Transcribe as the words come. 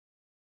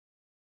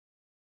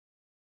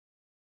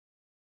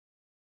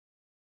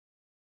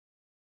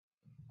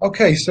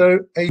Okay, so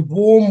a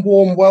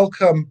warm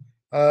welcome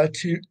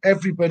to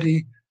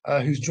everybody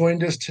who's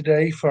joined us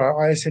today for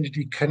our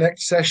ISNTD Connect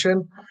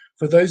session.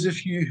 For those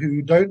of you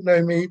who don't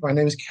know me, my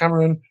name is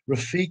Cameron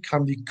Rafiq.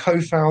 I'm the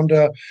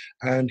co-founder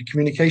and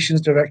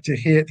communications director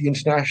here at the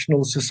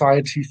International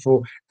Society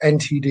for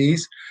NTDs.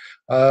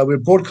 We're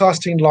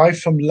broadcasting live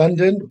from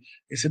London.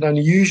 It's an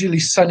unusually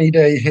sunny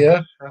day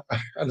here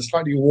and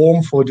slightly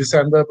warm for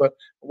December, but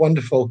a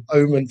wonderful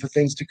omen for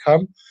things to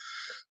come.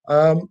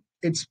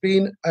 It's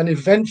been an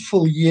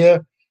eventful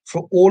year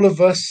for all of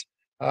us.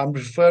 I'm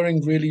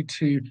referring really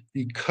to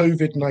the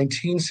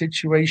COVID-19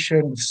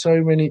 situation, with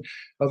so many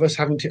of us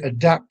having to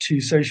adapt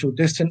to social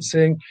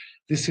distancing.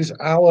 This is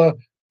our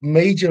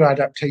major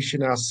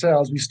adaptation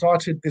ourselves. We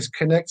started this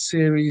Connect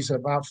series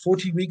about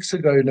 40 weeks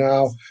ago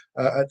now,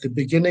 at the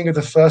beginning of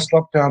the first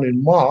lockdown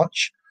in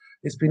March.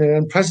 It's been an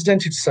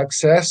unprecedented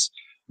success.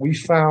 We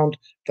found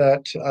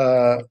that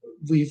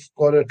we've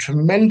got a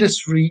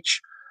tremendous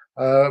reach.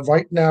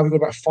 Right now, we've got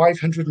about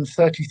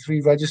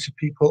 533 registered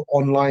people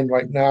online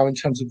right now in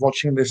terms of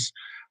watching this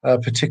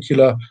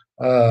particular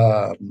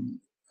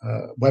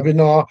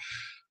webinar.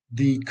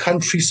 The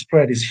country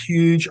spread is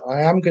huge.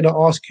 I am going to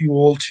ask you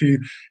all to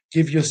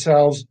give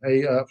yourselves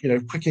a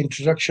quick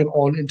introduction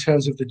in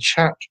terms of the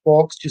chat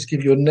box. Just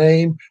give your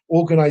name,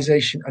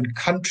 organization, and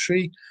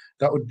country.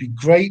 That would be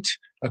great.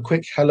 A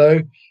quick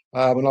hello,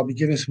 and I'll be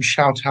giving some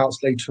shout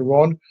outs later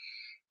on.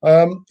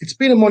 It's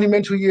been a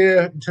monumental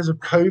year in terms of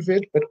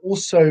COVID, but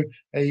also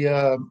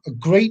a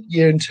great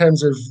year in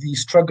terms of the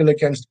struggle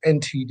against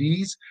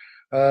NTDs.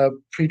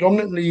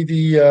 Predominantly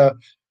the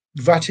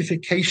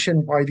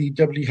ratification by the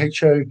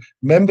WHO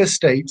member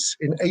states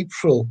in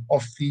April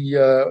of the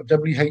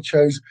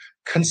WHO's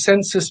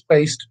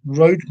consensus-based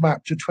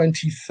roadmap to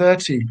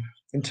 2030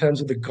 in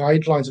terms of the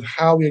guidelines of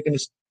how we're going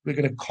to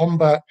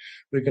combat,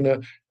 we're going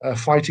to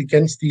fight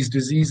against these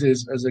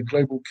diseases as a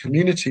global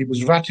community,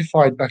 was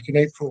ratified back in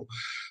April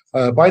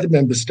by the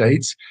member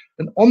states.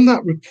 And on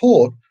that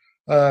report,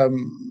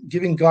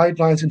 giving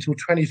guidelines until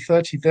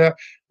 2030, there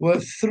were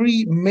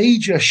three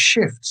major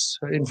shifts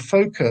in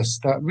focus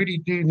that really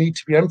do need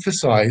to be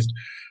emphasized.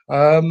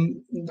 I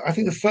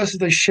think the first of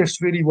those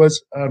shifts really was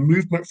a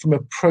movement from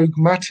a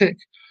pragmatic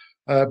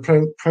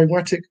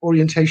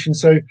orientation.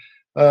 So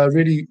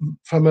really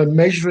from a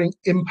measuring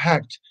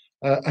impact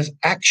as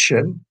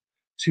action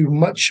to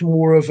much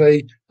more of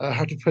a,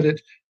 how to put it,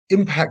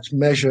 impact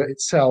measure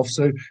itself.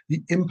 So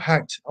the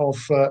impact of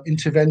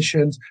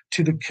interventions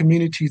to the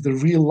communities, the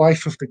real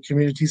life of the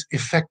communities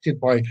affected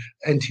by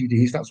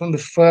NTDs. That's one of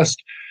the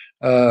first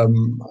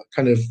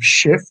kind of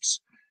shifts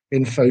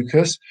in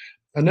focus.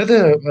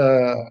 Another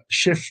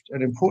shift,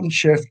 an important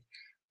shift,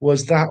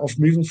 was that of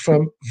moving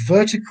from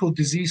vertical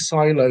disease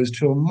silos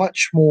to a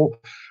much more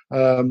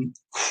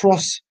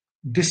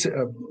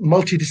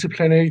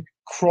multidisciplinary,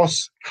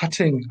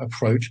 cross-cutting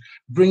approach,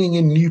 bringing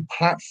in new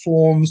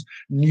platforms,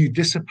 new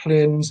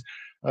disciplines,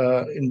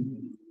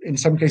 in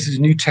some cases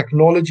new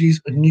technologies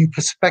and new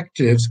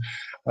perspectives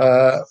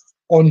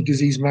on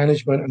disease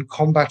management and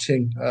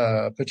combating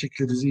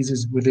particular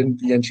diseases within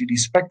the NTD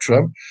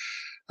spectrum.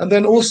 And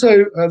then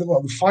also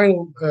the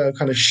final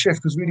kind of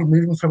shift was really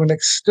moving from an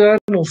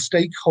external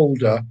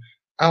stakeholder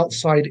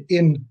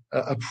outside-in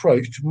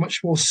approach to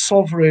much more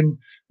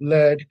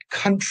sovereign-led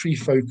country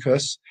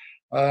focus,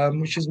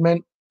 which has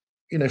meant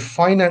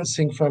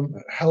financing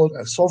held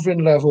at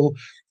sovereign level,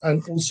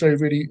 and also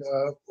really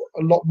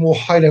a lot more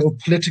high-level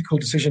political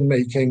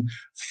decision-making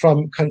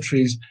from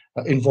countries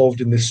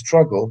involved in this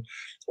struggle.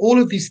 All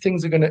of these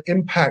things are going to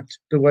impact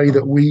the way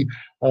that we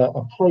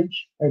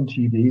approach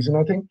NTDs, and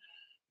I think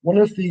one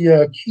of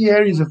the key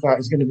areas of that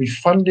is going to be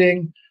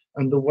funding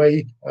and the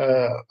way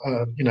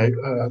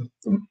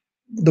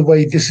the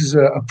way this is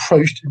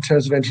approached in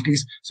terms of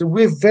NTDs. So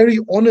we're very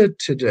honored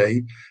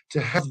today to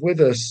have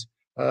with us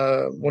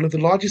one of the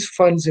largest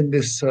funds in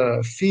this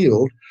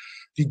field,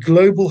 the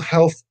Global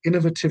Health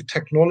Innovative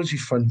Technology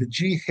Fund, the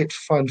GHIT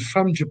Fund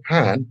from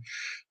Japan.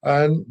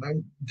 And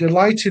I'm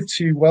delighted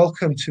to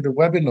welcome to the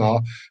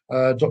webinar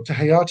Dr.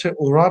 Hayato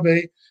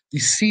Urabe, the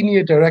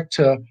Senior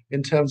Director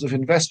in terms of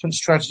Investment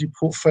Strategy,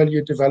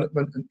 Portfolio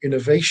Development and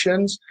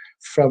Innovations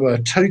from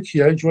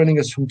Tokyo, joining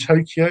us from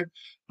Tokyo.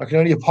 I can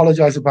only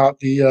apologize about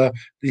the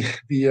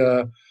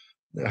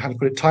how to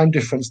put it, time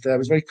difference there. It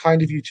was very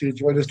kind of you to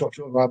join us,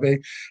 Dr. Urabe.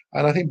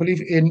 And I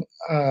believe in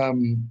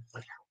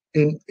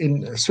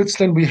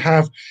Switzerland, we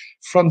have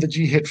from the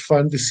GHIT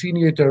Fund, the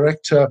Senior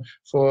Director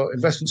for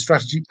Investment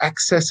Strategy,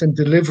 Access and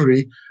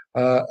Delivery,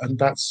 and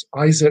that's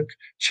Isaac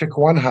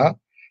Chikwanha.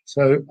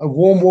 So a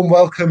warm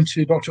welcome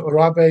to Dr.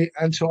 Urabe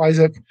and to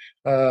Isaac.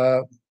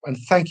 And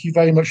thank you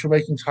very much for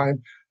making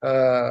time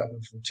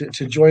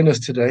to join us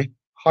today.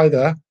 Hi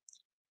there.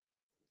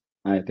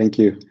 Hi, thank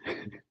you.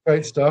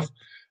 Great stuff.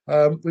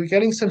 We're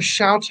getting some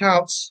shout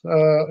outs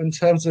in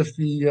terms of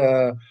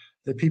the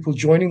people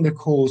joining the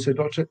call. So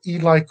Dr.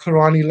 Eli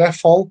Kurani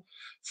Lefol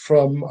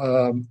from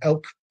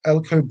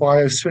Elco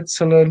Bio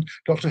Switzerland,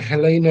 Dr.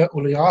 Helena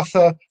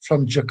Uliatha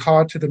from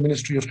Jakarta, the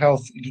Ministry of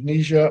Health,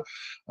 Indonesia,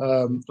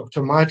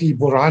 Dr. Mahdi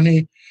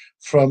Borani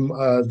from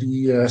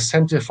the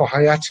Center for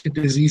Hayato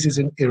Diseases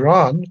in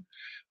Iran,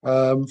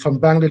 from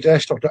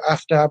Bangladesh, Dr.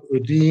 Aftab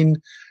Uddin.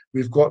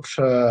 We've got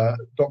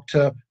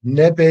Dr.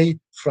 Nebe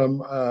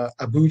from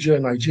Abuja,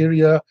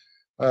 Nigeria,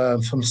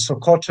 from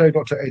Sokoto,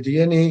 Dr.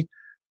 Edieni,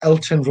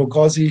 Elton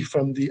Rogozi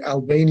from the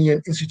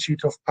Albanian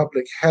Institute of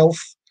Public Health,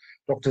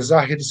 Dr.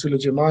 Zahid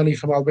Sulejmani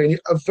from Albania,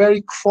 a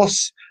very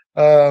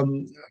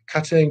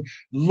cross-cutting,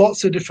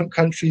 lots of different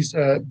countries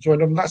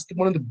joined on. That's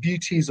one of the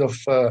beauties of,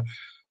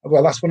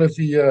 well, that's one of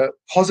the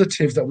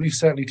positives that we've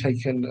certainly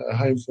taken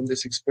home from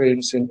this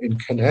experience in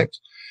Connect.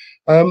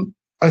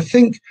 I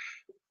think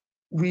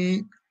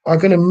we are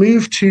going to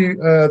move to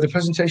the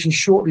presentation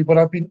shortly, but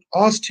I've been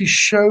asked to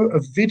show a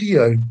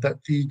video that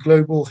the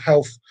Global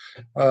Health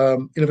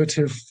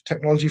Innovative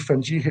Technology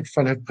Fund, GHIT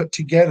Fund, have put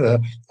together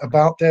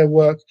about their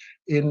work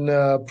in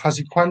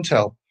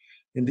praziquantel,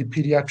 in the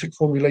pediatric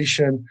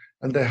formulation,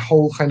 and their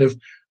whole kind of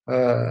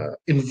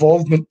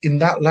involvement in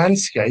that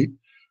landscape.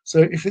 So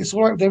if it's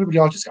all right with everybody,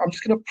 I'm just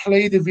going to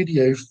play the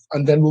video,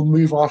 and then we'll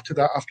move after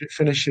that, after it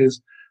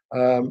finishes,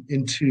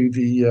 into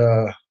the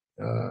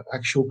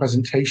actual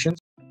presentation.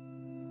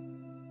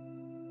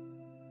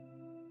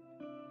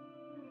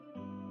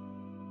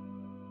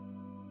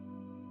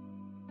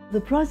 The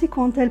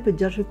praziquantel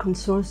Pediatric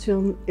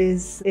Consortium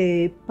is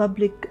a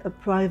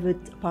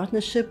public-private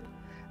partnership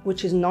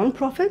which is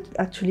non-profit,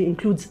 actually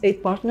includes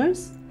 8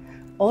 partners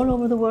all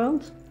over the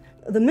world.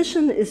 The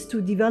mission is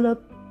to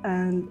develop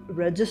and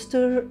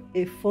register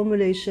a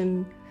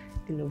formulation,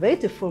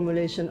 innovative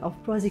formulation of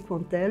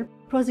praziquantel.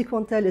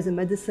 Praziquantel is a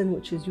medicine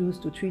which is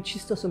used to treat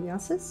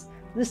schistosomiasis.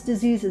 This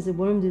disease is a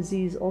worm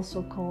disease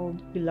also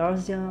called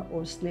bilharzia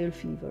or snail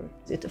fever.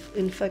 It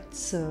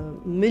infects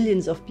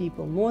millions of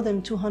people. More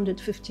than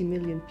 250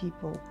 million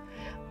people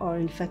are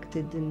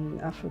infected in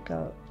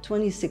Africa,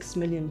 26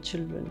 million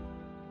children.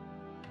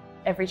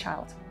 Every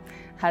child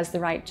has the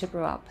right to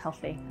grow up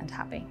healthy and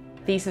happy.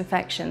 These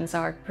infections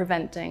are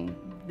preventing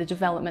the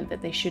development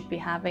that they should be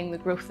having, the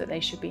growth that they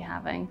should be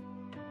having.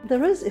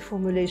 There is a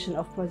formulation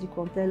of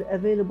praziquantel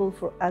available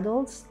for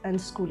adults and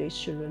school-age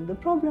children. The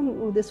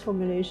problem with this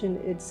formulation,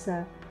 it's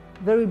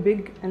very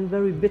big and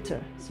very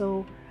bitter,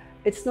 so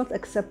it's not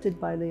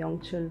accepted by the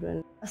young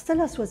children.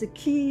 Astellas was a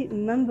key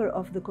member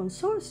of the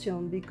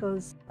consortium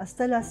because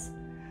Astellas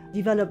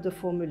developed the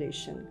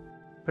formulation.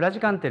 プラ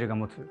ジカンテルが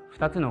持つ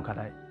2つの課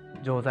題、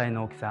錠剤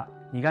の大きさ、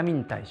苦味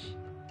に対し、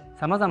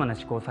さまざまな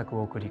試行錯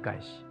誤を繰り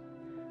返し、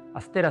ア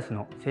ステラス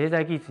の製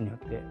剤技術によ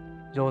って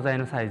錠剤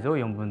のサイズを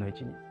4分の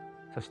1に、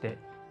そして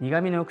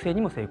苦味の抑制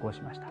にも成功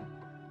しました。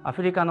ア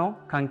フリカの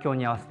環境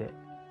に合わせて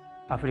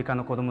アフリカ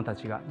の子どもた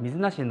ちが水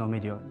なしで飲め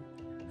るように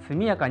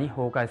速やかに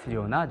崩壊する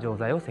ような錠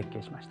剤を設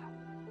計しました。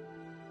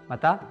ま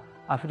た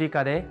アフリ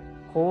カで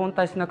高温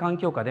多湿な環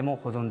境下でも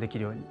保存でき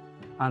るように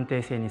安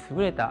定性に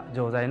優れた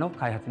錠剤の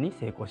開発に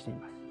成功してい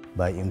ます。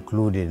By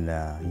including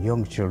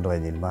young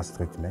children in mass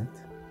treatment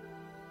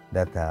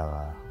that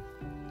are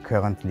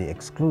currently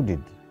excluded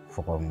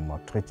from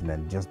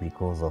treatment just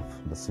because of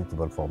the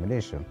suitable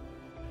formulation,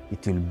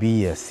 it will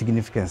be a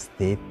significant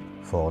step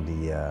for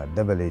the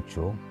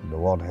WHO, the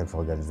World Health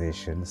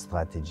Organization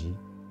strategy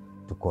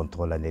to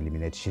control and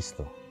eliminate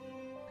schisto.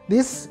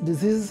 This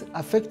disease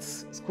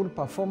affects school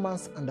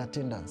performance and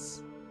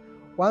attendance.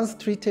 Once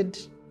treated,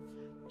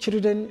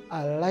 children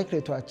are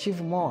likely to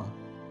achieve more,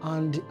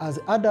 and as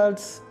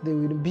adults, they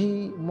will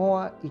be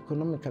more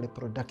economically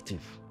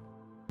productive.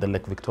 The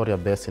Lake Victoria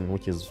Basin,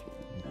 which is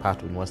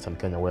part in Western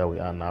Kenya where we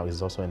are now,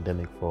 is also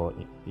endemic for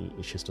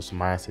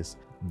schistosomiasis.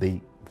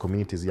 The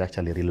communities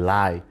actually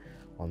rely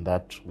on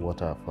that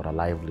water for a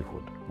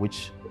livelihood,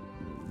 which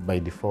by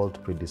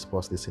default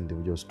predispose these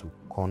individuals to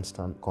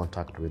constant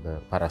contact with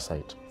the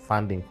parasite.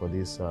 Funding for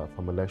this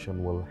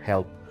formulation will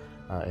help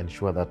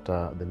ensure that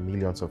the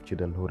millions of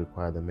children who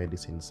require the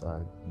medicines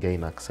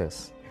gain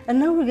access. And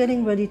now we're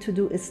getting ready to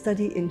do a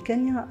study in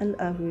Kenya and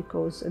Ivory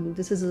Coast, and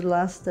this is the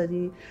last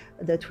study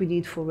that we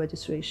need for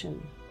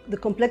registration. The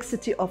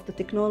complexity of the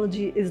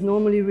technology is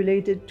normally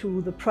related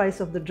to the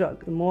price of the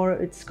drug. The more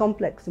it's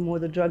complex, the more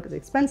the drug is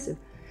expensive.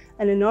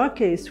 And in our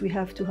case, we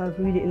have to have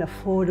really an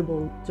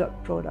affordable drug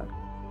product.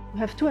 We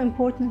have 2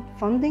 important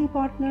funding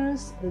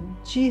partners, the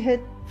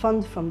GHIT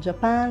fund from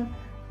Japan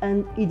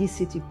and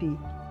EDCTP.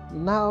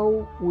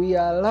 Now we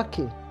are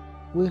lucky.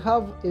 We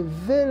have a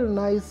very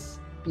nice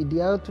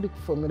pediatric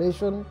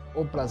formulation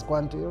of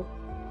praziquantel,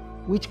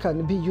 which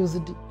can be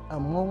used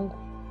among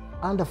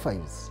under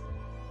 5s.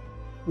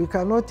 We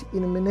cannot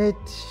eliminate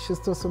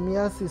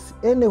schistosomiasis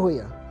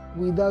anywhere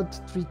without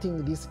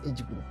treating this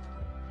age group.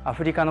 ア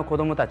フリカの子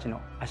どもたち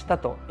の明日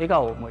と笑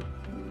顔を思い、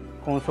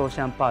コンソーシ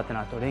アムパート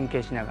ナーと連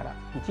携しながら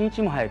一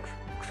日も早く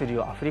薬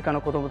をアフリカ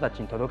の子どもたち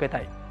に届けた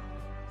い。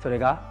それ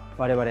が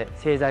我々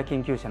製剤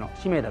研究者の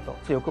使命だと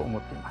強く思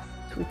っていま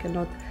す。We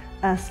cannot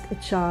ask a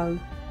child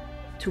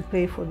to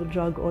pay for the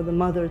drug or the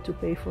mother to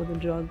pay for the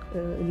drug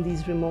in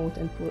these remote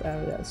and poor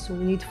areas. So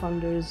we need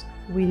funders,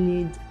 we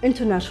need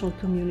international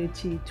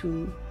community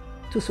to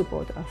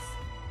support us.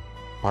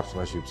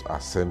 Partnerships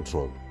are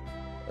central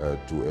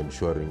to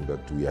ensuring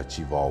that we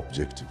achieve our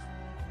objective.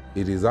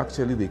 It is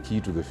actually the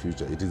key to the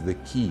future. It is the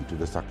key to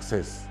the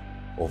success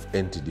of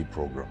NTD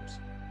programs.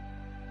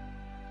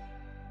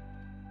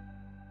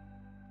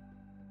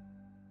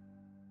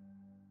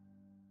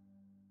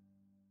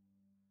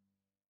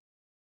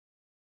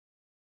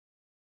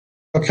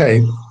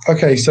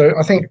 Okay. So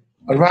I think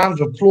a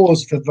round of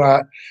applause for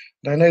that.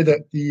 And I know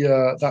that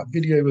that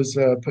video was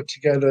put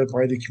together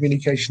by the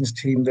communications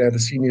team there, the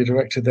senior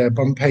director there,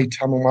 Bumpei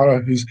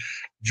Tamamara, who's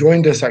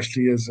joined us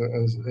actually as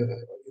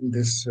in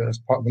this as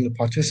part of one of the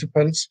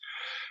participants.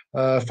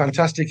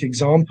 Fantastic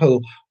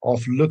example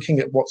of looking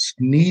at what's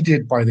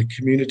needed by the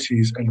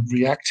communities and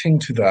reacting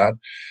to that.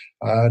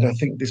 And I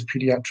think this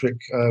pediatric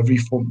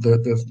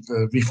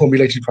the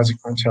reformulated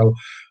praziquantel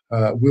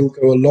will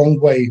go a long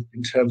way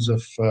in terms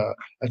of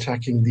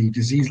attacking the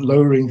disease,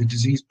 lowering the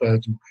disease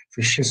burden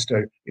for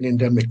schisto in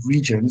endemic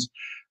regions.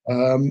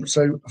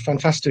 So a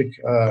fantastic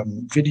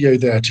video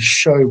there to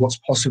show what's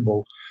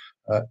possible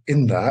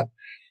in that.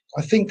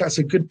 I think that's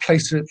a good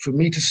place for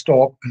me to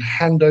stop and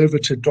hand over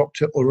to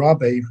Dr.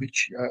 Urabe,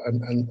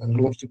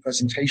 and launch the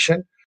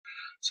presentation.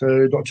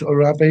 So Dr.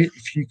 Urabe,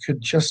 if you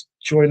could just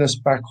join us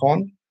back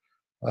on,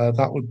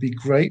 that would be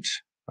great.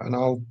 And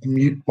I'll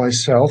mute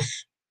myself.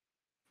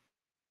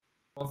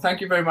 Well,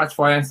 thank you very much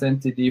for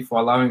ISNTD for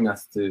allowing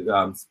us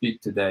to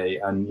speak today.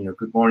 And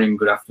good morning,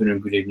 good afternoon,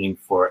 good evening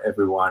for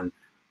everyone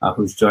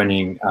who's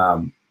joining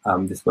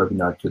this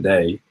webinar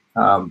today.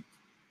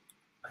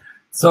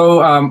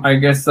 So I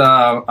guess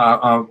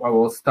I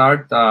will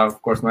start. Of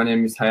course, my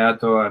name is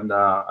Hayato, and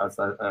as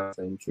I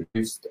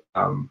introduced,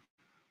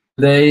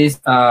 today's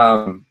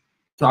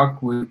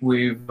talk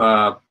we've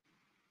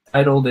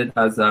titled it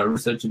as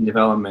Research and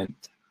Development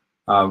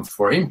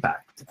for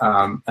Impact.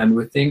 And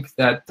we think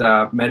that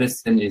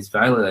medicine is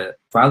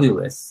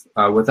valueless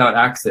without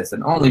access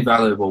and only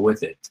valuable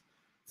with it.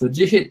 So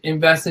GHIT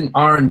invests in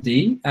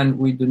R&D, and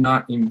we do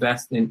not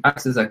invest in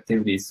access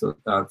activities, so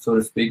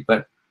to speak,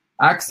 but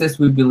access,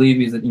 we believe,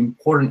 is an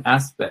important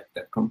aspect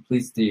that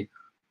completes the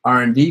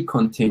R&D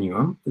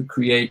continuum to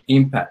create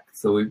impact.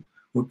 So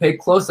we pay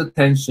close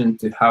attention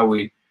to how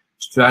we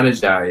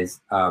strategize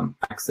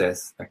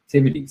access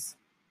activities.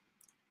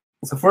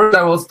 So first,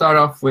 I will start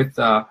off with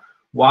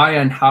why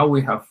and how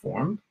we have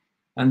formed,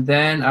 and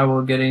then I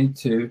will get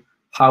into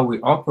how we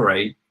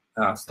operate,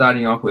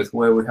 starting off with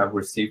where we have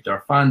received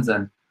our funds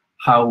and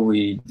how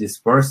we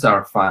disperse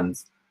our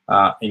funds,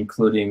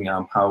 including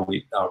our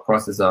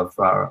process of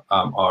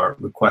our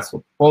request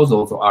for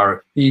proposals or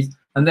RFPs.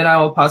 And then I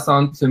will pass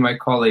on to my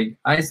colleague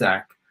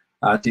Isaac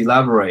to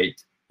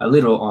elaborate a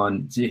little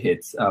on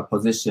GHIT's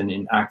position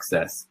in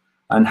access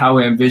and how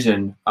we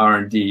envision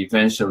R&D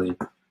eventually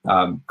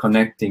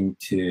connecting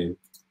to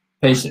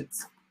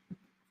patients.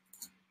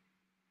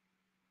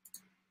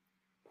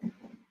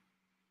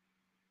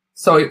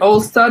 So it all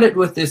started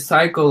with this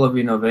cycle of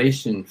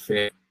innovation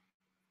fair.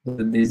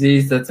 The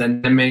disease that's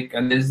endemic,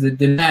 and there's the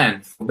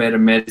demand for better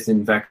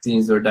medicine,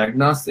 vaccines, or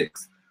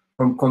diagnostics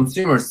from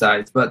consumer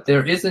sides, but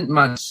there isn't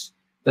much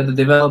that the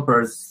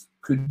developers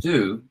could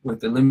do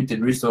with the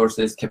limited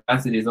resources,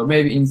 capacities, or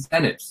maybe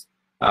incentives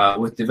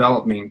with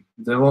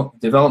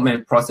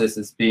development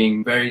processes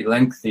being very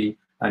lengthy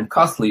and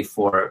costly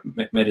for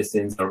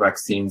medicines or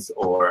vaccines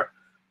or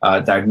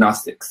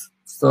diagnostics.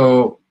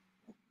 So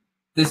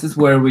this is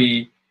where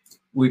we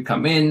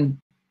come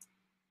in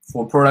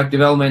for product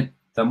development.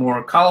 The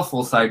more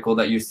colorful cycle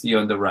that you see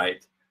on the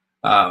right,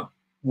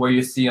 where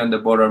you see on the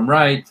bottom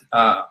right,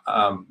 at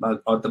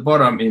the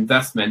bottom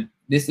investment,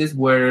 this is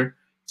where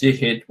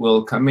GHIT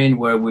will come in,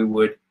 where we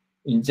would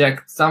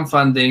inject some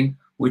funding,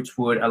 which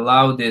would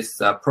allow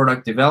this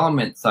product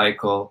development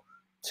cycle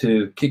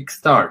to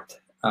kickstart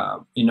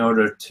in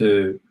order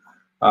to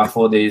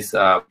for these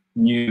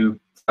new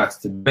products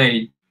to be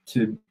made,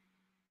 to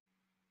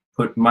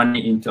put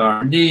money into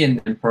R&D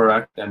and then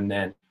product, and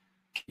then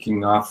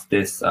kicking off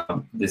this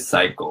this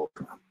cycle.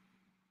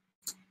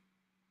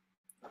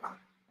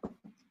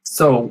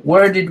 So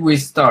where did we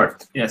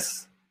start?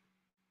 Yes.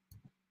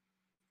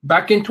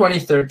 Back in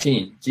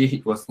 2013,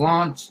 GHIT was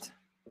launched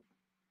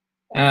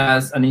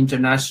as an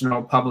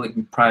international public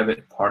and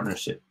private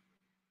partnership.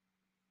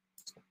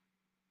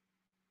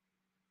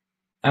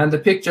 And the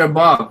picture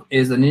above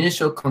is an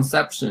initial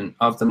conception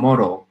of the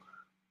model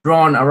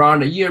drawn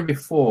around a year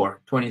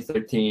before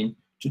 2013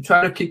 to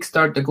try to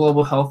kickstart the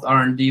global health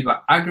R&D by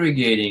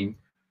aggregating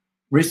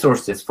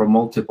resources from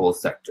multiple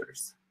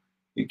sectors.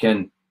 You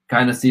can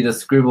kind of see the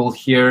scribble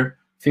here,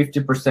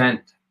 50%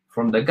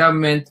 from the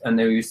government, and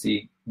then you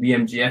see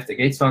BMGF, the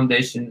Gates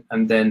Foundation,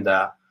 and then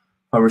the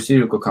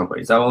pharmaceutical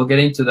companies. I will get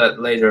into that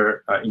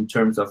later in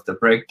terms of the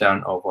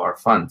breakdown of our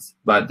funds.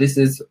 But this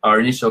is our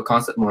initial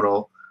concept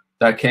model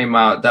that came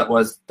out, that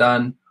was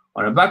done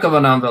on the back of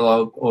an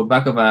envelope or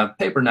back of a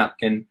paper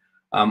napkin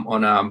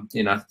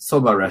in a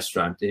soba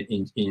restaurant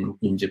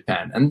in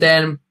Japan. And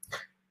then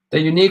The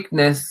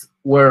uniqueness,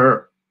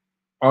 where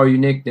our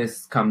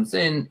uniqueness comes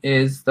in,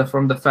 is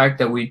from the fact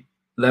that we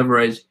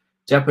leverage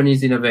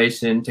Japanese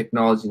innovation,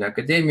 technology, and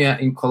academia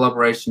in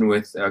collaboration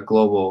with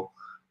global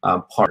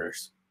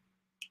partners.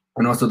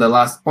 And also the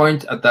last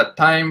point, at that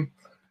time,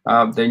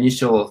 the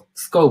initial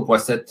scope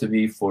was set to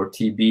be for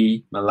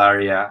TB,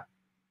 malaria,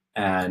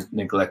 and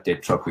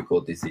neglected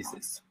tropical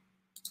diseases.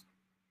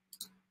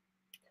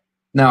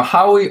 Now,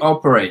 how we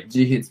operate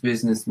GHIT's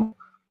business model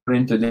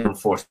into different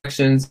 4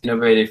 sections.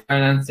 Innovative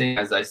financing,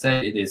 as I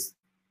said, it is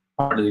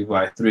partly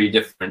by 3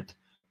 different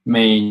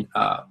main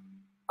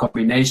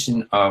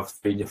combination of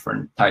 3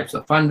 different types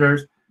of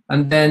funders.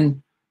 And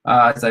then,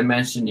 as I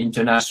mentioned,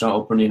 international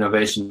open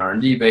innovation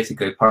R&D,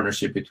 basically a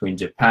partnership between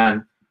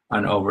Japan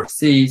and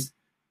overseas,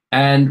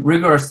 and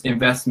rigorous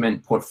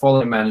investment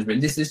portfolio management.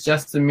 This is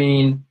just to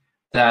mean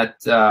that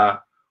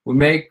we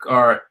make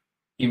our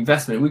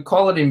investment, we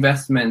call it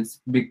investments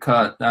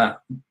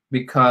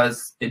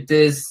because it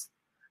is,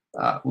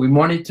 we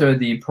monitor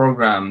the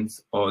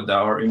programs or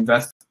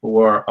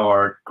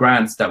our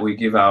grants that we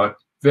give out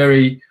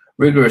very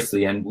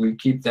rigorously, and we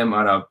keep them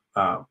at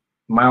a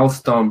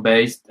milestone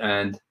based,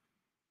 and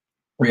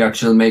we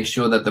actually make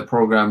sure that the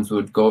programs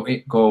would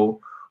go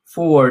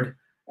forward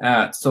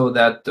so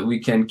that we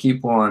can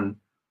keep on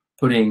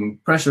putting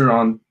pressure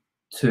on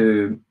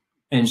to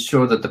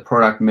ensure that the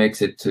product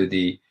makes it to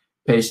the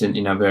patient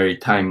in a very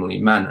timely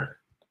manner.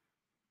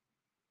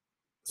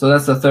 So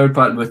that's the third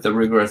part with the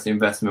rigorous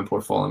investment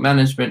portfolio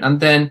management. And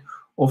then,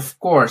 of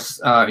course,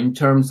 in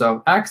terms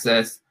of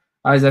access,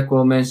 Isaac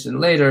will mention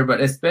later,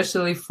 but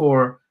especially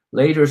for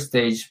later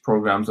stage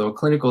programs or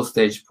clinical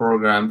stage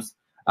programs,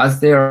 as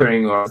they are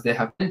entering or as they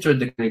have entered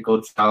the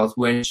clinical trials,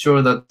 we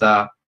ensure that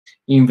the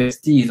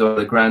investees or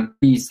the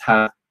grantees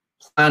have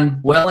planned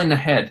well in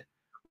ahead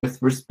with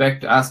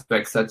respect to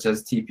aspects such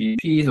as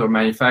TPPs or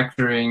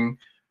manufacturing,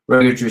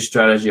 regulatory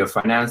strategy or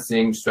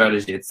financing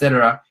strategy,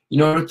 etc.,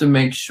 in order to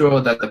make sure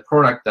that the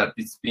product that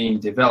is being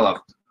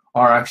developed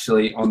are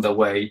actually on the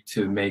way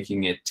to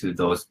making it to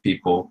those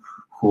people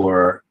who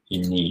are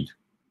in need.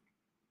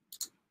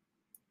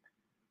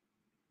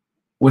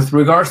 With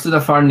regards to the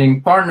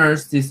funding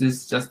partners, this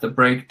is just a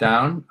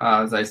breakdown.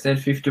 As I said,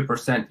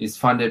 50% is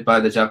funded by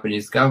the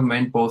Japanese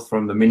government, both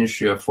from the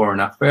Ministry of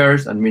Foreign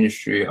Affairs and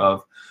Ministry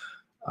of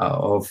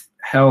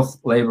Health,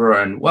 Labor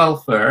and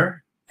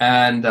Welfare,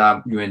 and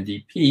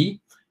UNDP,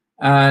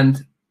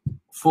 and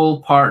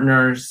full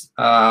partners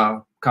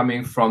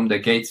coming from the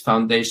Gates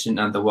Foundation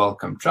and the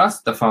Wellcome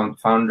Trust, the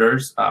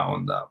founders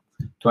on the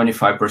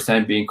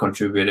 25% being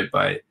contributed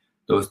by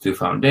those 2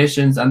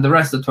 foundations, and the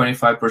rest of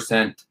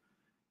 25%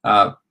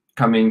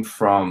 coming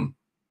from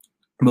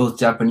both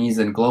Japanese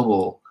and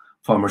global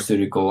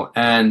pharmaceutical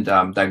and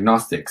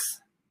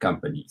diagnostics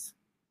companies.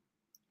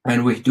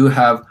 And we do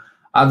have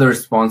other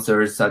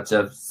sponsors such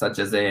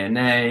as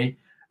ANA,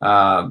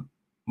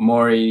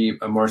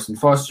 Morrison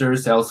Foster,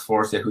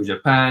 Salesforce, Yahoo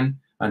Japan,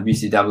 and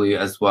BCW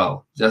as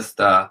well, just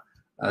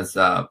as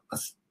a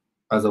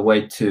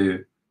way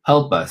to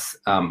help us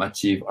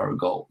achieve our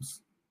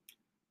goals.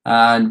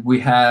 And we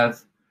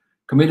have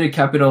committed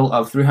capital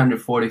of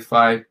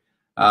 $345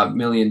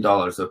 million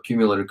of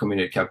cumulative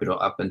committed capital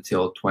up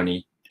until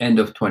end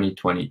of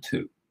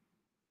 2022.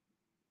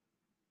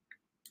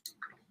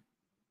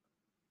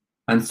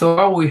 And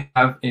so we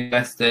have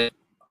invested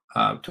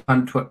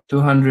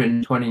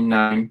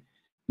 $229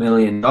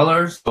 million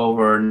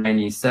over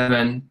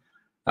 97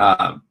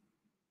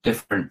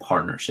 different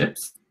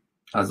partnerships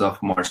as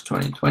of March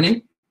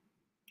 2020.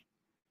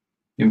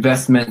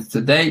 Investments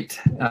to date,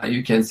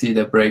 you can see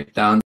the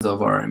breakdowns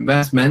of our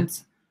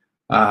investments.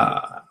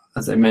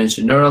 As I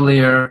mentioned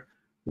earlier,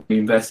 we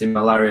invest in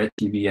malaria,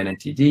 TB, and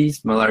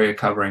NTDs. Malaria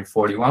covering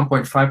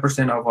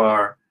 41.5% of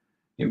our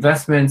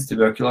investments,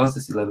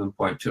 tuberculosis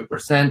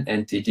 11.2%,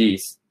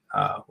 NTDs,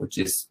 which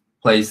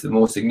plays the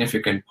most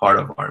significant part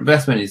of our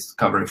investment, is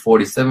covering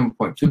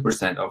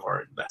 47.2% of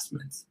our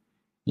investments.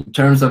 In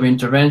terms of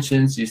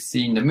interventions, you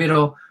see in the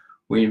middle,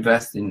 we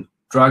invest in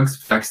drugs,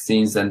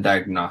 vaccines, and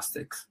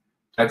diagnostics.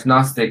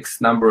 Diagnostics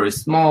number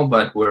is small,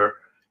 but we're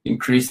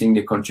increasing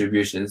the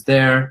contributions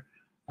there.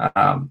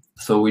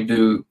 So we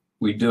do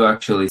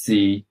actually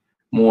see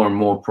more and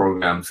more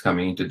programs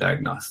coming into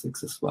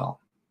diagnostics as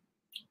well.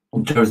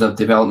 In terms of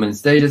development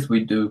stages,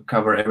 we do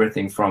cover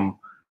everything from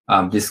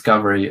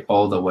discovery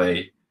all the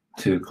way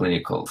to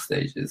clinical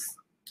stages.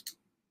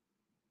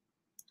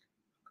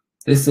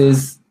 This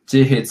is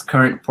GHIT's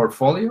current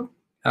portfolio.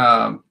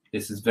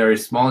 This is very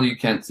small. You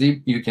can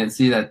see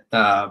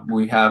that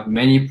we have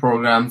many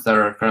programs that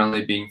are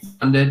currently being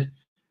funded.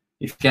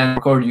 If you can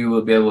record, you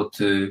will be able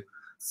to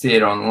see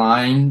it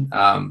online.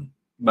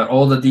 But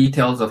all the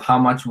details of how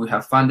much we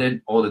have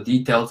funded, all the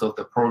details of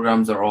the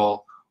programs are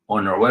all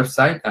on our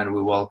website, and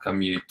we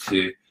welcome you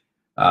to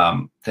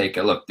take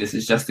a look. This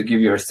is just to give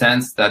you a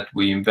sense that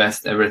we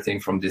invest everything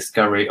from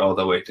discovery all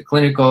the way to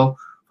clinical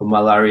for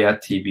malaria,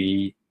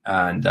 TB,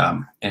 and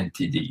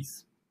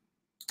NTDs.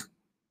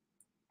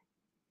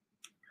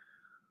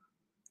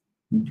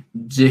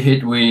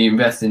 GHIT, we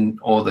invest in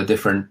all the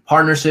different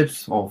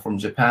partnerships, all from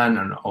Japan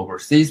and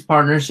overseas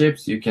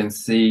partnerships. You can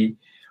see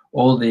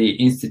all the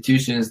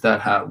institutions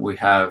that we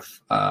have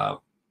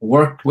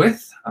worked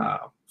with.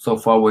 So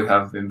far, we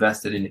have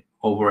invested in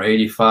over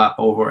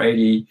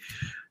 80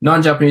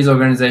 non-Japanese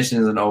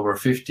organizations and over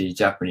 50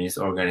 Japanese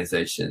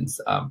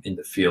organizations in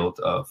the field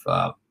of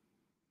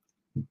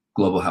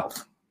global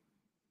health.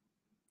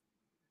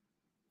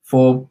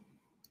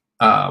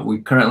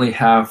 We currently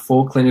have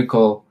 4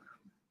 clinical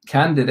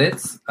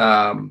candidates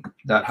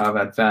that have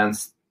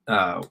advanced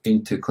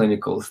into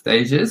clinical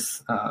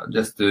stages.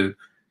 Just to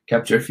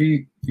capture a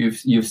few,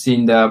 you've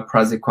seen the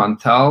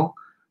praziquantel,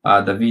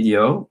 the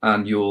video,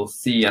 and you'll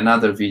see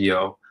another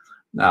video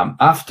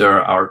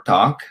after our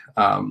talk.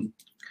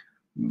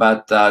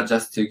 But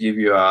just to give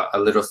you a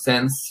little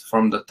sense,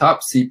 from the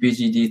top,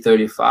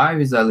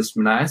 CpG-D35 is a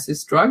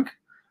leishmaniasis drug.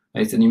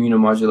 It's an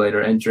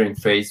immunomodulator entering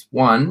phase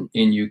 1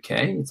 in UK.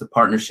 It's a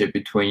partnership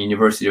between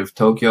University of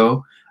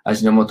Tokyo,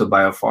 Ajinomoto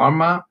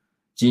Biopharma,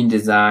 Gene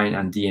Design,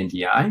 and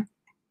DNDi.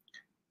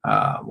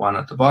 One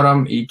at the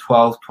bottom,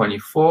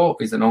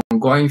 E1224, is an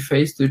ongoing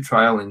phase 2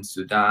 trial in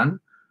Sudan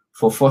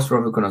for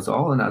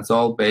phosphorovuconazole, an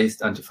azole-based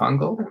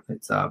antifungal.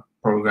 It's a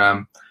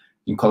program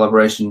in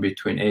collaboration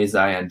between ASI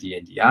and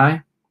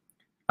DNDi.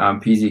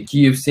 PZQ,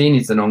 you've seen,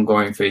 it's an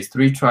ongoing phase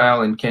 3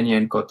 trial in Kenya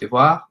and Cote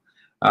d'Ivoire.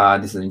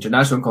 This is an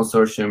international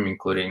consortium,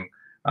 including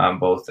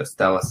both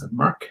Astellas and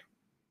Merck.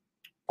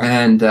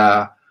 And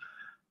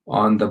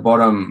on the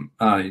bottom,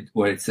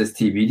 where it says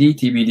TBD,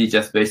 TBD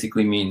just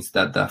basically means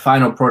that the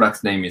final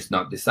product's name is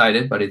not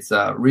decided, but it's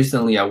a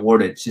recently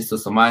awarded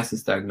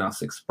schistosomiasis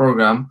diagnostics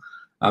program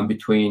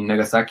between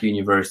Nagasaki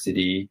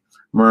University,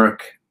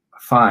 Merck,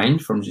 Fine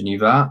from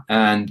Geneva,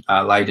 and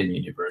Leiden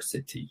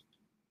University.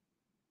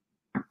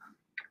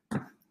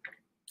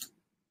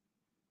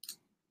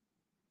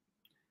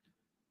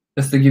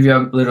 Just to give you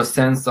a little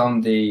sense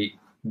on the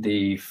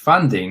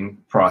funding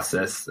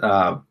process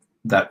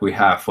that we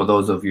have for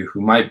those of you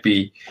who might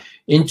be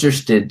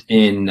interested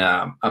in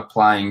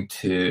applying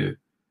to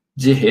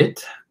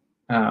GHIT.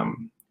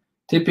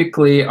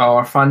 Typically,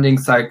 our funding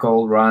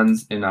cycle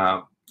runs in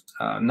a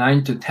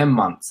 9 to 10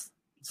 months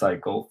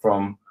cycle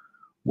from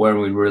when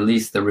we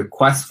release the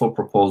request for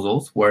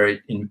proposals, where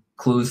it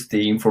includes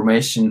the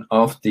information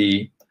of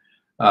the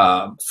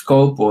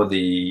scope or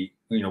the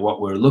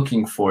what we're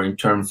looking for in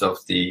terms of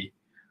the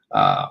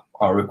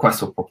our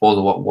request for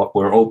proposal, what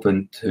we're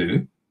open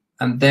to,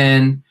 and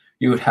then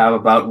you would have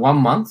about 1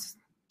 month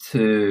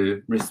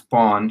to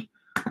respond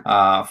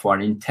for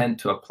an intent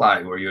to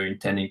apply, where you're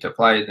intending to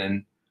apply.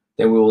 Then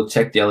we will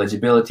check the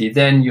eligibility.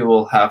 Then you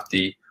will have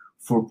the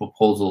full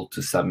proposal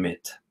to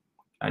submit,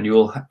 and we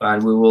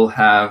will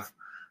have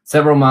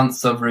several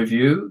months of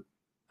review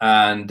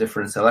and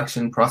different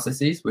selection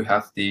processes. We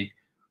have the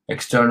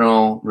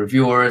external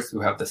reviewers,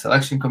 we have the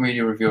selection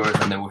committee reviewers,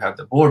 and then we have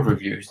the board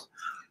reviews.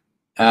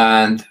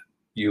 And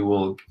you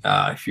will,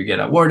 if you get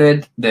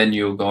awarded, then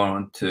you'll go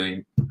on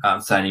to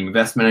signing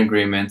investment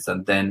agreements,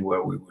 and then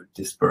where we would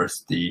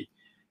disperse the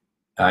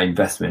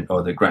investment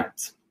or the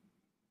grants.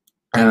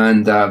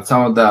 And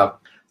some of the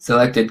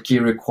selected key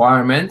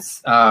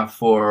requirements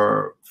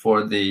for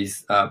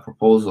these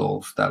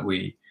proposals that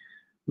we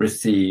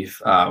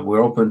receive.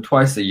 We're open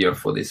twice a year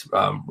for this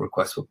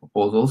request for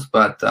proposals,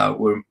 but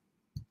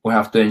we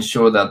have to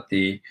ensure that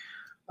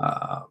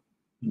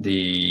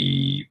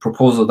the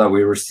proposal that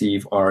we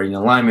receive are in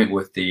alignment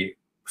with the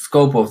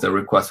scope of the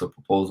request for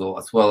proposal,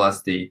 as well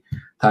as the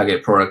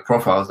target product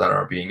profiles that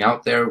are being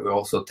out there. We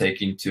also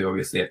take into,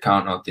 obviously,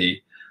 account of the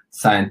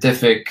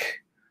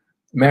scientific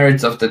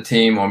merits of the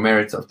team or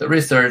merits of the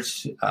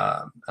research,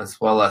 as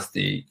well as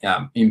the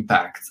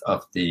impact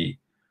of the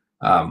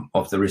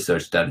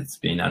research that it's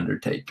been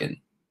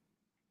undertaken.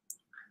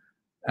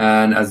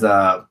 And as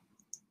a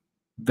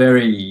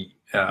very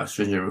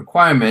stringent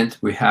requirement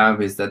we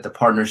have is that the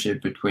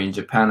partnership between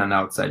Japan and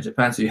outside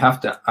Japan. So you have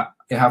to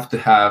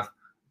have a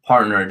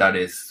partner that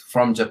is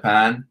from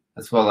Japan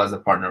as well as a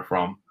partner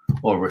from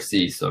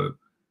overseas. So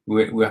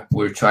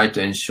we're trying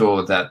to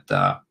ensure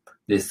that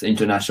this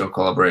international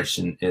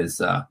collaboration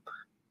is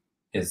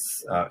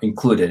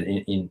included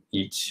in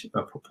each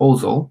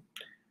proposal.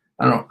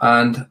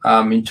 And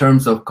in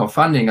terms of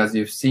co-funding, as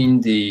you've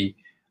seen the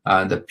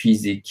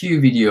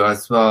PZQ video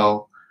as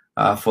well,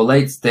 for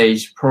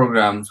late-stage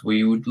programs,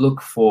 we would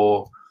look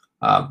for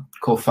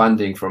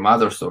co-funding from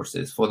other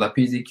sources. For the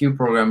PZQ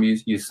program,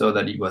 you saw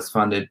that it was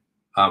funded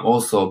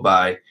also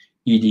by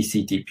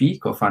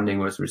EDCTP. Co-funding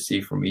was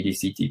received from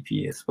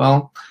EDCTP as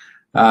well.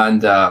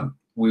 And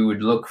we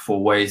would look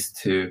for ways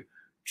to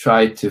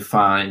try to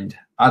find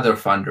other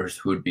funders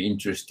who would be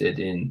interested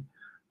in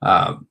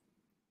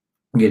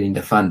getting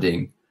the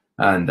funding.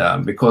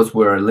 And because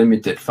we're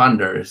limited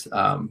funders,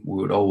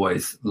 we would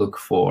always look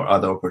for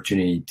other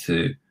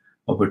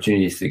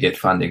opportunities to get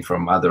funding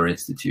from other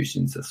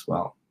institutions as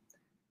well.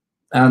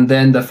 And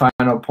then the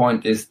final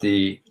point is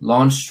the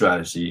launch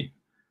strategy.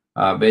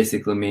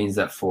 Basically means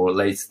that for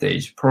late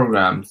stage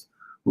programs,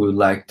 we would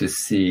like to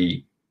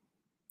see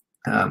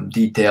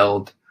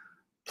detailed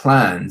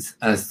plans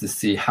as to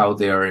see how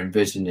they are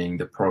envisioning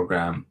the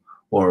program,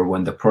 or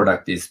when the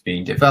product is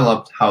being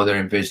developed, how they're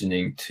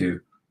envisioning to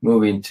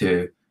move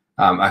into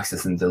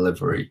access and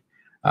delivery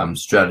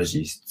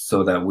strategies,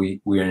 so that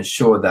we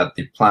ensure that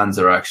the plans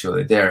are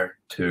actually there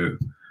to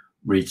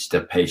reach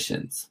the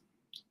patients.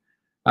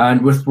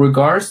 And with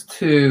regards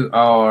to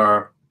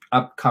our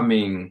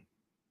upcoming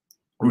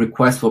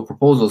request for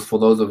proposals, for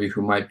those of you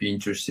who might be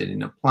interested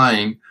in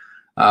applying,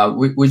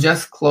 we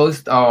just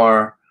closed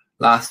our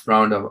last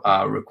round of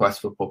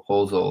request for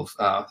proposals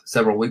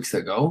several weeks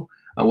ago,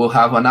 and we'll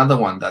have another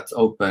one that's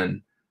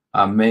open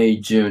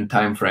May-June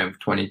timeframe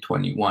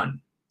 2021,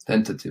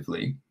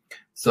 tentatively.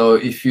 So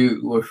if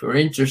you're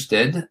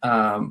interested,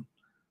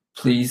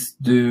 please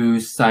do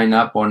sign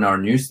up on our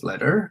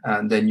newsletter,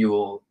 and then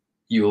you'll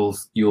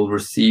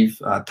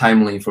receive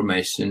timely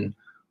information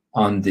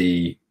on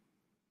the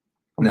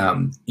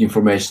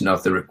information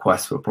of the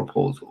request for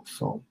proposals.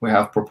 So we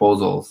have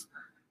proposals.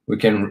 We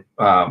can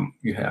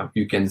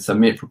you can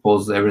submit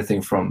proposals,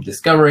 everything from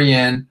discovery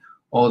end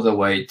all the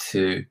way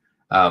to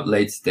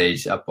late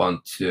stage up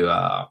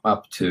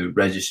to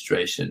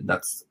registration.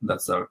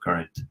 That's our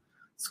current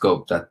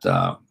scope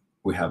that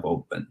we have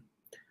open.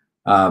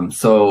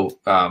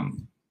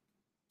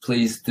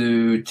 Please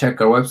do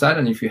check our website,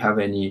 and if you have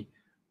any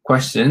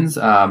questions,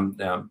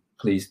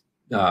 please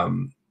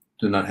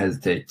do not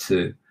hesitate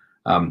to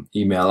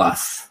email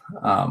us.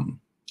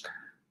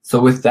 So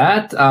with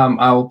that,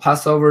 I will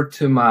pass over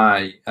to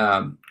my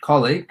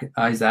colleague,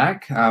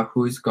 Isaac,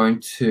 who is going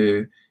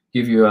to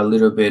give you a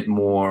little bit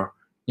more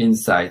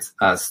insights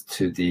as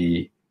to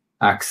the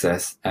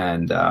access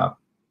and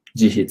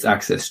GHIT's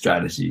access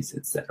strategies,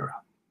 etc.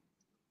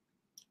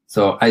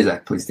 So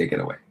Isaac, please take it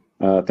away.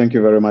 Thank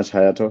you very much,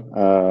 Hayato.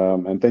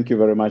 And thank you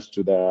very much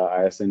to the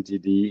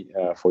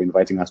ISNTD for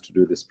inviting us to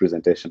do this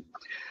presentation.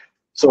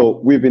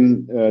 So we've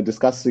been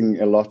discussing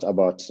a lot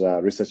about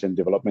research and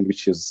development,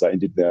 which is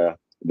indeed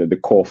the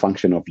core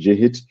function of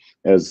GHIT.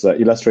 As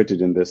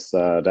illustrated in this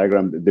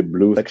diagram, the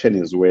blue section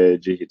is where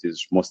GHIT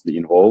is mostly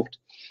involved.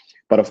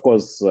 But of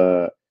course,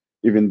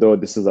 even though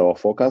this is our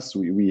focus,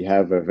 we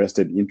have a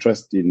vested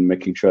interest in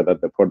making sure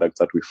that the products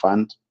that we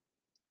fund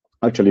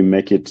actually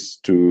make it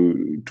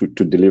to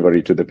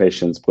delivery to the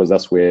patients, because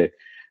that's where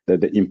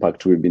the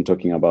impact we've been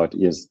talking about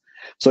is.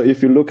 So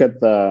if you look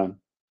at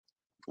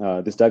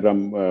this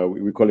diagram,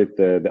 we call it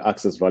the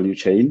access value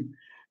chain.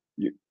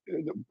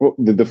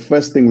 The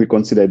first thing we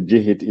consider at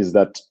GHIT is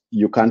that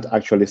you can't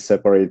actually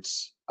separate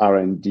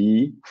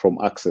R&D from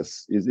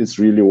access. It's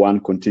really one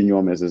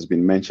continuum, as has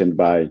been mentioned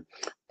by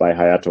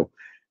Hayato.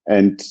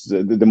 And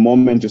the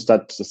moment you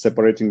start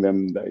separating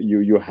them,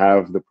 you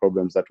have the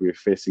problems that we're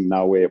facing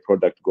now, where a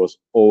product goes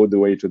all the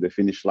way to the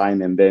finish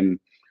line, and then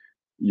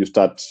you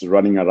start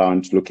running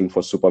around looking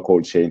for super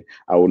cold chain.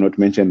 I will not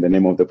mention the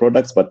name of the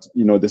products, but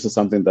this is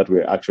something that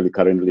we're actually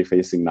currently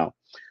facing now.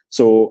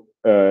 So,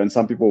 and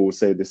some people will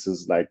say this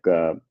is like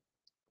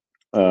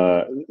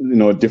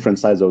different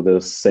sides of the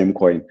same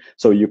coin.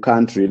 So you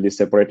can't really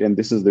separate. And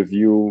this is the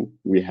view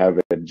we have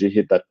at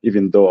GHIT, that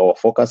even though our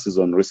focus is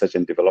on research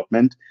and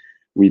development,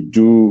 we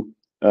don't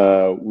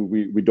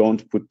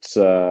put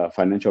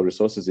financial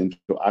resources into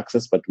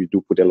access, but we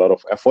do put a lot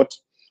of effort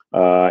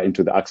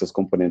into the access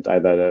component,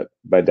 either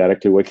by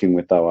directly working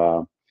with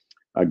our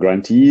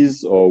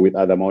grantees or with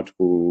other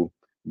multiple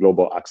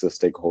global access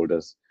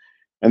stakeholders.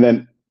 And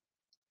then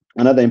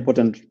another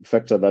important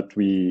factor that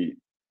we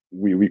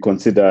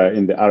consider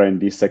in the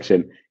R&D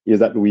section is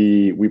that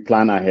we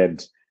plan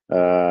ahead.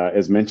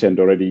 As mentioned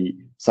already,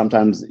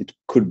 sometimes it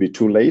could be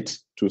too late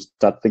to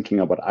start thinking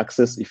about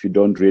access if you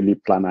don't really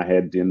plan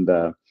ahead in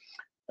the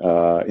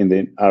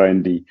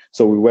R&D.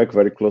 So we work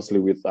very closely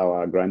with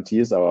our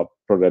grantees, our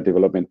product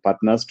development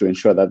partners, to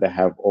ensure that they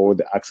have all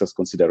the access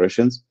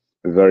considerations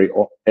very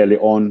early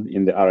on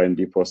in the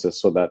R&D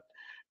process, so that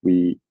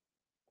we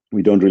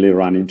don't really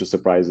run into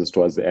surprises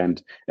towards the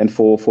end. And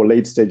for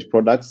late stage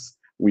products,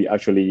 we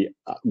actually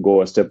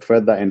go a step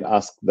further and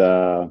ask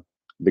the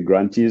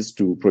grantees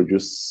to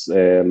produce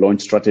a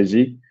launch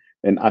strategy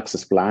and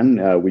access plan,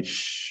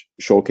 which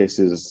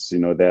showcases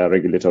their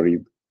regulatory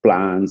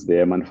plans,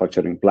 their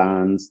manufacturing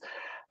plans,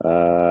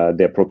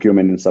 their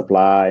procurement and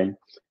supply,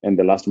 and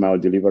the last mile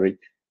delivery.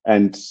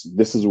 And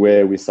this is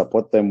where we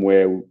support them,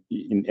 where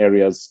in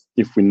areas,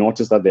 if we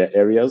notice that there are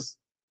areas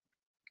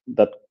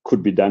that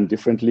could be done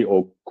differently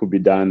or could be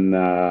done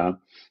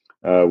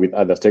with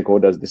other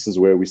stakeholders, this is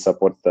where we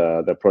support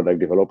the product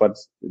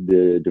developers,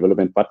 the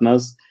development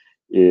partners,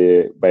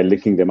 by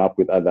linking them up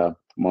with other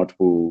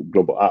multiple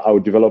global. I'll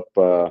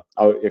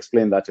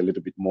explain that a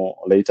little bit more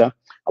later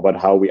about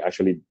how we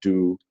actually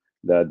do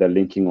the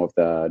linking of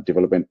the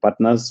development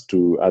partners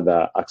to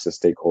other access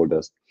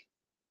stakeholders.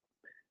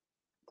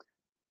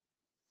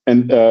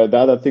 And the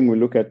other thing we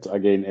look at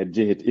again at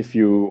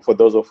GHIT, for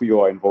those of you who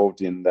are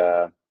involved in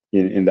the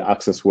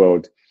access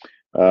world,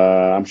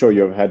 I'm sure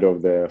you've heard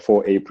of the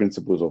 4A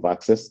principles of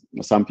access.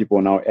 Some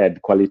people now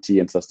add quality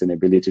and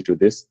sustainability to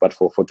this, but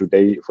for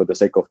today, for the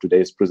sake of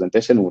today's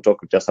presentation, we'll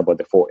talk just about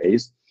the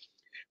 4As.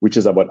 which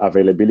is about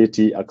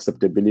availability,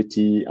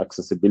 acceptability,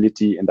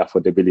 accessibility, and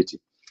affordability.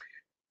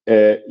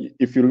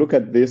 If you look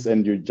at this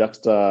and you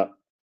juxtapose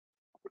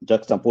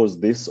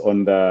this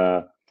on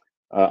the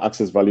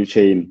access value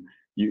chain,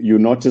 you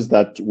notice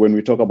that when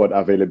we talk about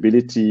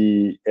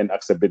availability and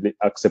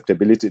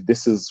acceptability,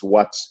 this is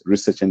what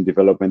research and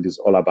development is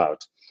all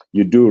about.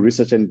 You do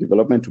research and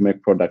development to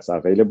make products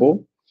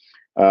available.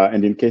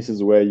 And in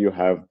cases where you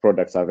have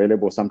products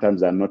available,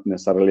 sometimes they're not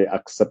necessarily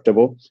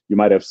acceptable. You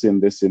might have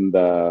seen this in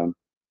the,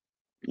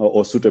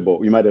 or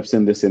suitable. You might have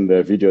seen this in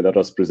the video that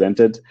was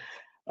presented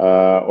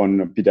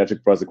on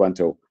pediatric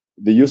praziquantel.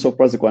 The use of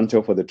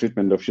praziquantel for the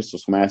treatment of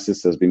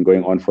schistosomiasis has been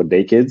going on for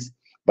decades,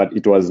 but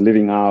it was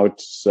leaving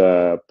out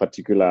a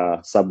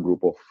particular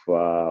subgroup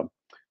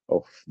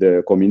of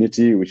the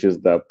community, which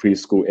is the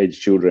preschool age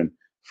children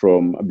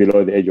from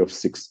below the age of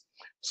 6.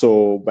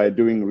 So by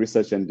doing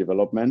research and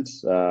development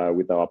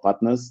with our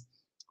partners,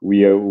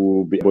 we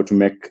will be able to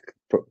make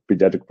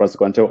pediatric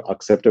praziquantel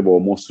acceptable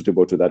or more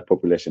suitable to that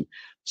population.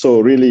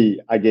 So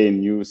really,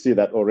 again, you see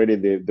that already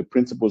the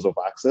principles of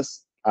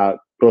access are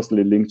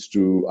closely linked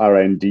to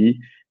R&D,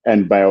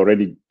 and by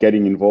already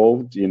getting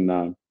involved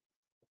in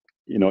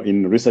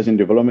in research and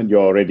development,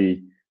 you're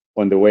already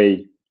on the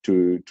way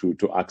to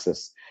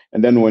access.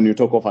 And then when you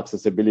talk of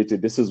accessibility,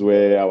 this is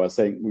where I was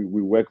saying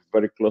we work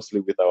very closely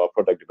with our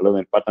product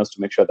development partners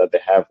to make sure that they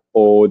have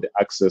all the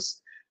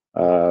access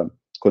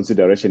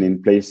consideration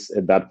in place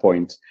at that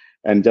point.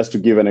 And just to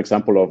give an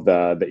example of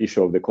the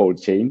issue of the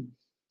cold chain,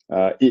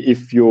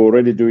 if you're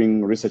already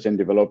doing research and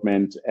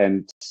development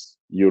and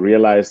you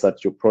realize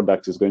that your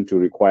product is going to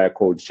require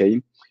cold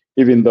chain,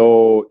 even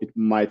though it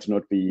might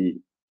not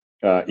be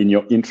in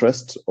your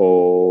interest,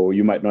 or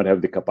you might not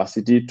have the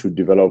capacity to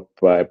develop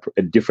a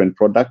different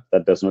product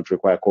that does not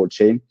require cold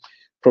chain,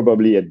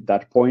 probably at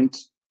that point,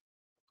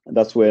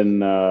 that's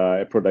when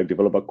a product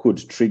developer could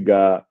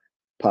trigger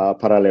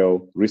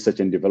parallel research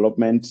and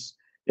development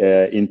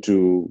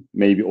into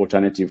maybe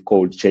alternative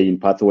cold chain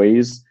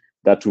pathways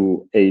that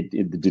will aid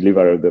in the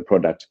delivery of the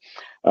product.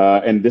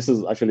 And this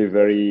is actually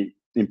very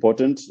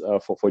important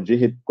for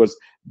GHIT, because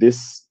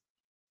this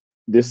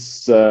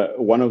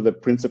one of the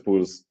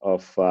principles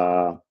of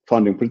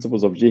founding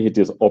principles of GHIT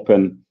is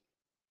open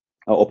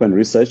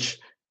research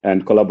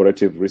and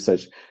collaborative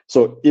research.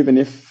 So even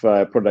if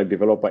a product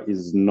developer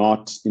is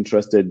not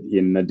interested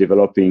in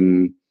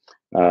developing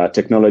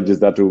technologies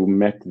that will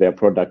make their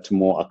product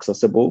more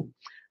accessible,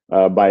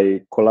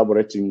 by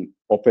collaborating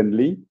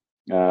openly,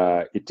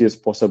 it is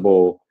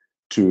possible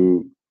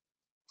to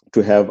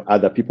have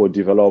other people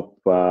develop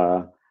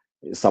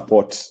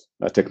support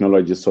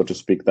technologies, so to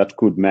speak, that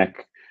could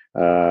make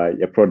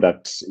a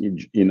product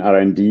in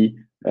R&D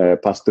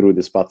pass through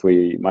this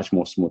pathway much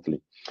more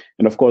smoothly.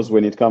 And of course,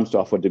 when it comes to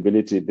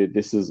affordability,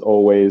 this is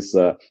always,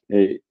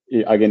 again,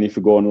 if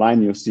you go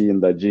online, you see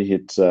in the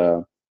GHIT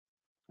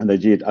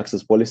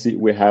access policy,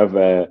 we have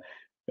a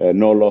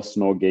no loss,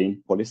 no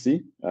gain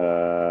policy.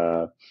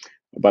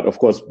 But of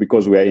course,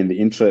 because we're in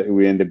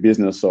the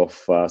business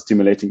of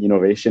stimulating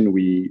innovation,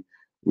 we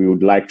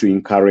would like to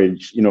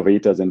encourage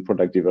innovators and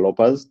product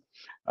developers.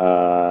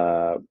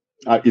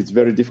 It's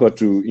very difficult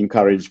to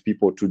encourage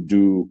people to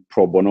do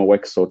pro bono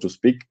work, so to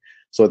speak.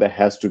 So there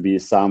has to be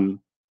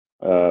some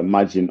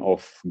margin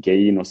of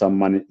gain or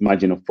some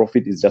margin of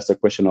profit. It's just a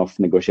question of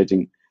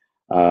negotiating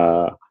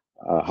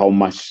how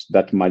much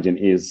that margin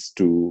is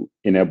to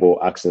enable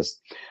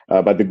access.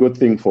 But the good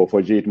thing for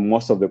GHIT,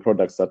 most of the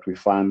products that we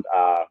fund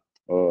are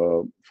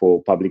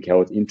for public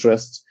health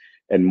interests,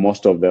 and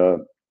most of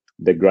the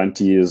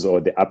grantees or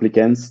the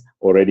applicants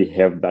already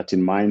have that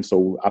in mind.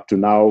 So up to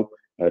now,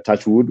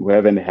 touch wood, we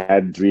haven't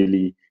had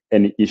really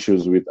any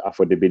issues with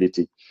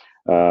affordability.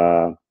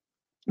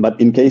 But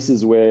in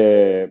cases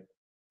where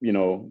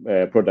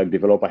a product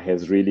developer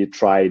has really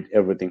tried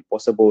everything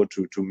possible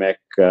to make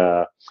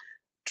to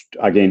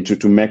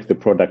make the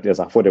product as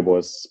affordable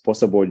as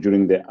possible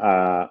during the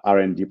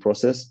R&D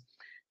process,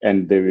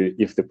 and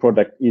if the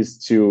product is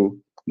still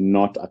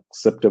not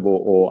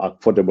acceptable or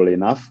affordable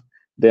enough,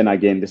 then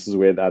again, this is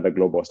where the other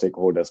global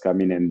stakeholders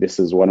come in, and this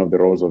is one of the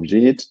roles of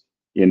GHIT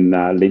in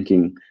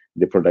linking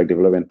the product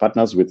development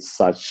partners with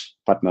such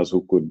partners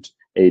who could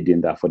aid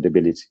in the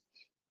affordability.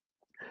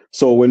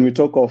 So when we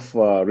talk of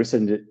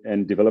research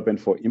and development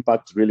for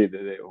impact, really,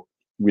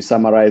 we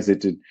summarize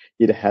it.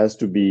 It has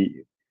to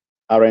be,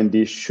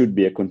 R&D should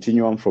be a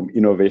continuum from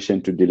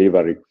innovation to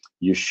delivery.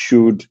 You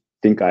should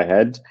think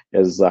ahead,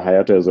 as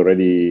Hayato has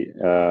already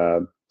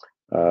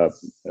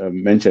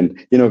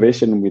mentioned.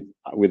 Innovation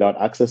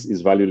without access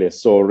is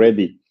valueless. So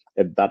already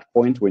at that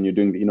point, when you're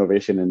doing the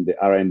innovation and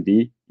the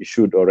R&D, you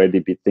should already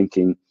be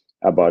thinking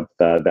about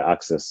the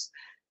access.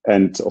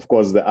 And of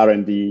course, the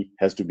R&D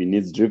has to be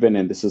needs driven,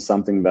 and this is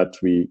something that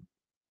we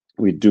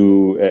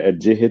do at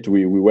GHIT.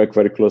 We work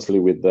very closely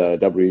with the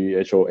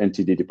WHO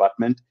NTD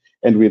department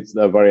and with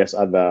various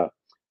other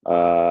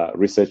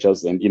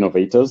researchers and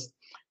innovators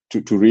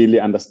to really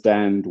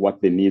understand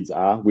what the needs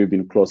are. We've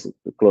been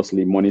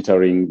closely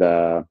monitoring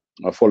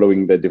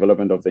following the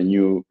development of the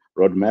new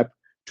roadmap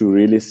to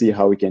really see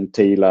how we can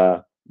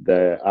tailor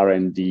the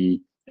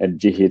R&D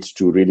GHIT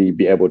to really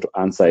be able to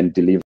answer and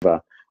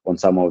deliver on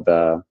some of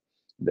the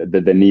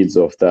needs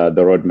of the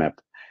roadmap.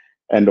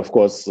 And of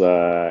course,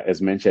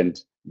 as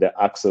mentioned, the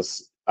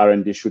access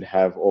R&D should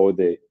have all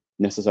the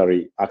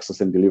necessary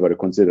access and delivery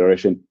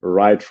consideration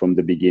right from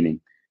the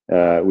beginning,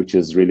 which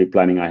is really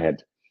planning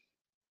ahead.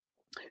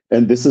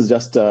 And this is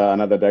just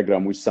another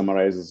diagram which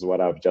summarizes what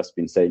I've just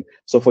been saying.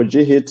 So for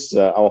GHIT,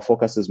 our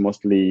focus is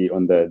mostly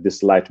on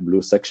this light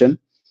blue section,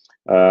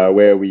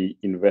 where we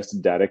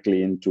invest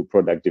directly into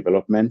product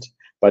development,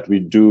 but we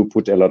do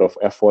put a lot of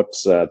effort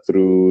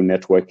through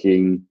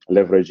networking,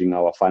 leveraging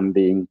our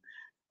funding,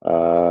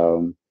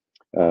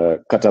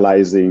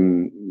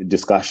 catalyzing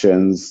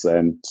discussions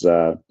and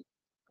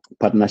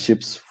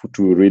partnerships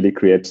to really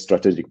create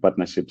strategic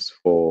partnerships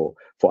for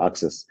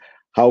access.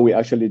 How we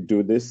actually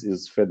do this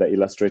is further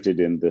illustrated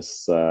in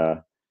this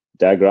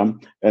diagram,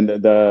 and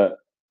the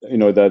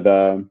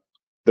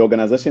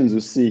organizations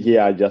you see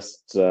here are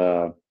just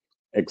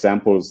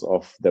examples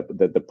of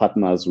the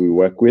partners we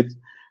work with.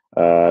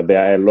 There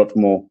are a lot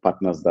more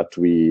partners that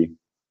we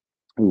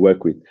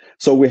work with.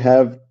 So we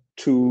have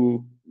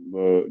two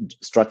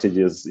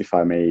strategies, if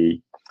I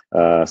may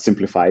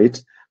simplify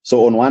it.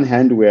 So on one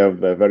hand, we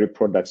have a very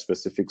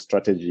product-specific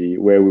strategy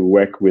where we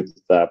work with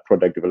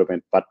product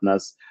development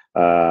partners,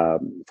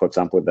 for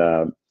example,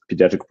 the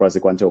Pediatric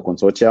Praziquantel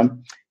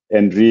Consortium,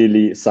 and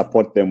really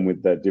support them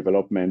with the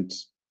development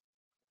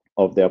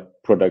of their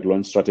product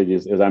launch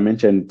strategies. As I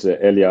mentioned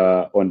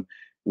earlier on,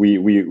 we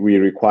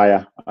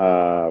require,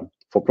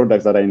 for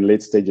products that are in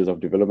late stages of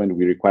development,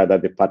 we require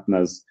that the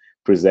partners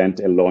present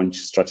a launch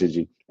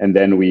strategy, and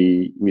then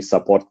we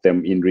support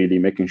them in really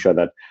making sure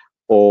that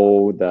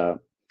all the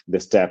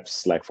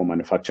steps, like for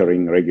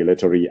manufacturing,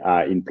 regulatory,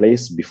 are in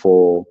place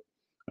before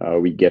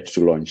we get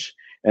to launch.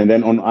 And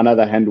then on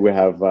another hand, we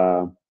have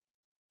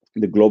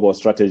the global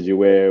strategy,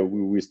 where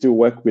we still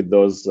work with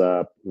those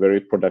very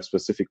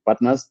product-specific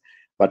partners,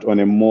 but on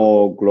a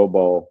more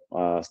global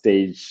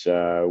stage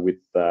with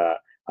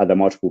other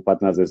multiple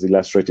partners, as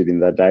illustrated in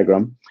that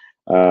diagram,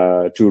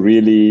 to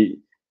really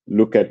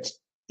look at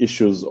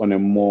issues on a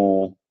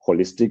more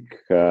holistic,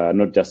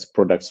 not just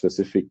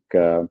product-specific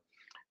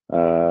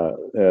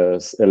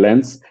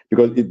lens,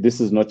 because this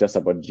is not just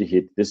about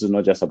GHIT. This is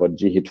not just about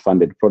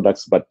GHIT-funded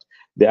products, but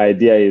the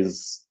idea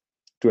is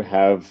to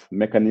have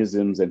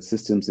mechanisms and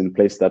systems in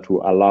place that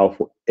will allow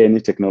for any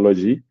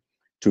technology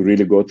to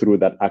really go through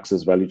that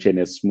access value chain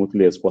as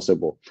smoothly as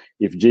possible.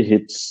 If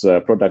GHIT's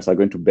products are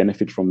going to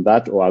benefit from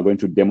that, or are going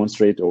to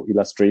demonstrate or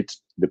illustrate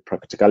the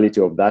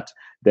practicality of that,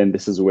 then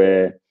this is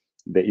where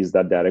there is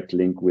that direct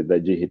link with the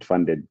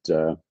GHIT-funded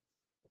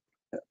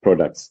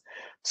products.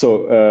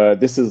 So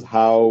this is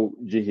how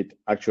GHIT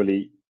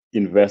actually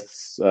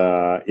invests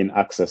in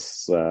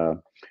access.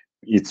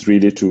 It's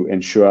really to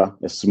ensure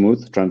a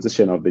smooth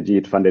transition of the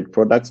GHIT-funded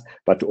products,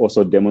 but to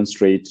also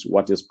demonstrate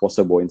what is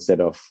possible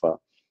instead of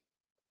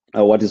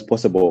what is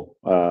possible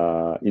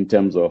in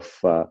terms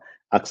of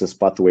access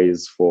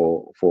pathways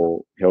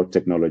for health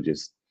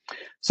technologies.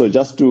 So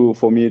just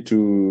for me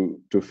to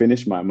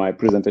finish, my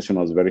presentation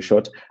was very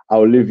short.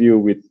 I'll leave you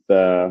with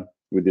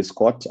this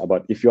quote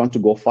about, if you want to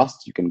go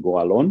fast, you can go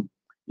alone.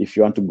 If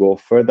you want to go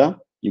further,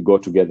 you go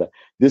together.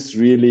 This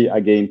really,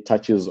 again,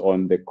 touches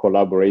on the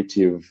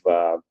collaborative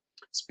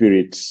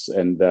spirit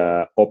and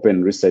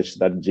open research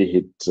that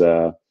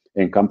GHIT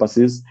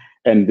encompasses.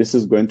 And this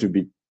is going to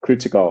be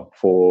critical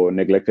for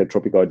neglected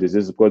tropical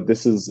diseases, because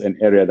this is an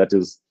area that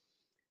is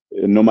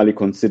normally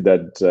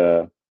considered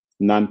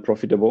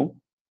non-profitable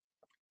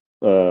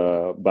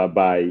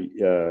by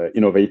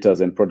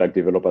innovators and product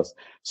developers.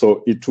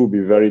 So it will be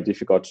very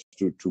difficult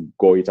to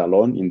go it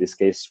alone. In this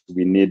case,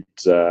 we need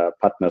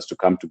partners to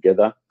come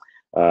together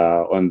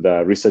on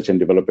the research and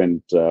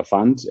development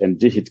fund, and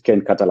GHIT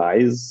can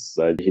catalyze,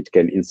 GHIT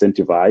can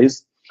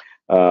incentivize,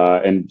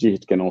 and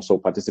GHIT can also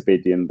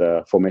participate in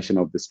the formation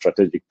of the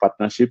strategic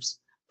partnerships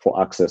for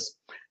access.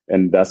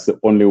 And that's the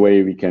only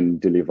way we can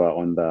deliver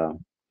on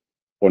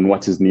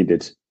what is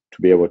needed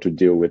to be able to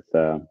deal with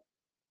the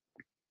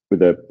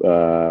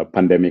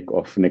pandemic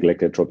of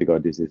neglected tropical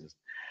diseases.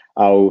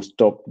 I'll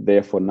stop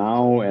there for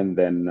now, and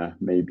then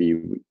maybe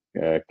we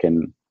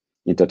can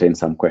entertain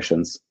some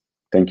questions.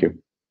 Thank you.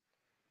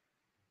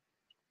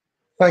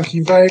 Thank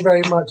you very,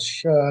 very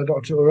much,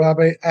 Dr.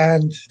 Urabe,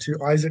 and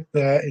to Isaac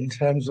there, in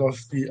terms of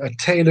a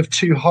tale of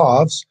two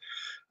halves,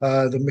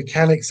 the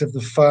mechanics of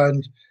the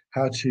fund,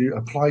 how to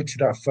apply to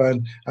that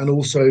fund, and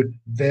also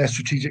their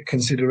strategic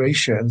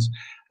considerations.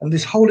 And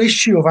this whole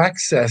issue of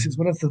access is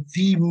one of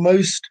the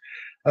most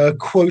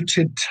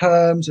quoted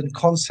terms and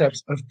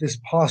concepts of this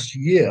past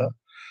year.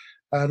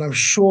 And I'm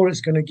sure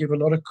it's going to give a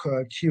lot of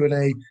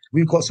Q&A.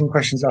 We've got some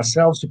questions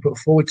ourselves to put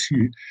forward to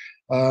you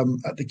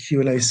at the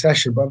Q&A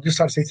session. But I'd just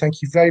like to say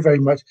thank you very, very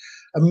much.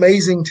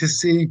 Amazing to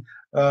see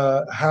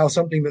how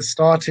something that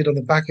started on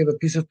the back of a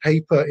piece of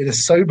paper in a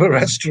soba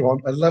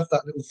restaurant, I love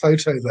that little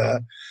photo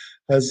there,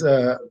 has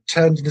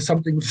turned into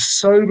something with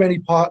so many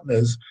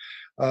partners.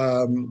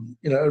 A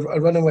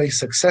runaway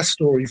success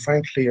story,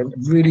 frankly, and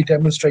really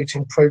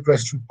demonstrating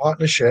progress through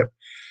partnership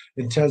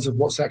in terms of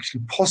what's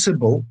actually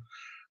possible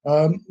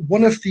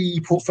One of the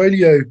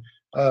portfolio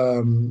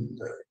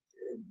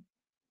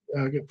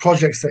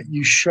projects that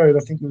you showed, I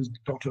think it was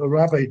Dr.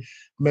 Urabe,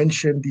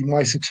 mentioned the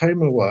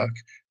mycetoma work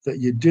that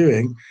you're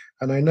doing.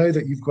 And I know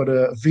that you've got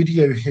a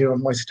video here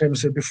on mycetoma.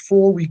 So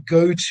before we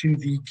go to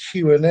the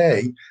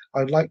Q&A,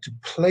 I'd like to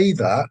play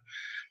that.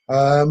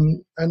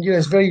 And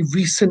it's a very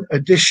recent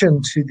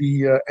addition to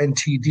the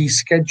NTD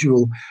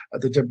schedule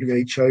at the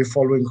WHO,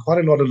 following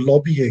quite a lot of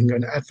lobbying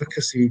and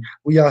advocacy.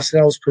 We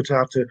ourselves put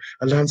out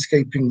a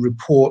landscaping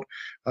report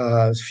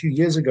a few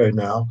years ago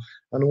now,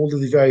 and all of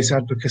the various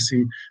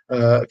advocacy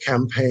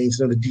campaigns,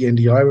 and the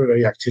DNDI were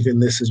very active in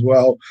this as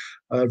well,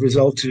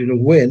 resulted in a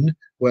win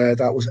where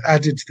that was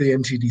added to the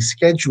NTD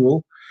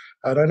schedule.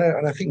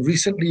 And I think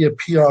recently a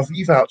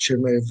PRV voucher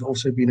may have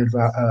also been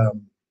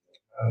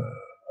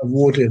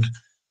awarded.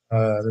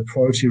 The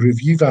priority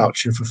review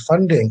voucher for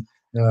funding,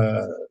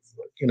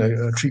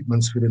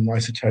 treatments within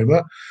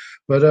mycetoma.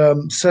 But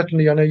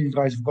certainly, I know you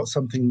guys have got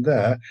something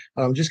there.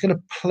 I'm just going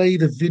to play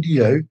the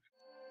video.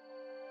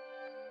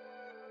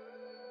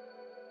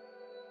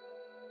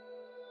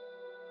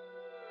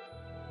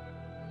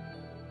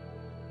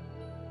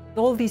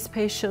 All these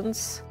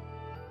patients,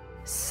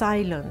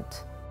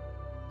 silent,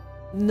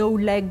 no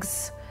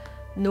legs,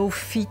 no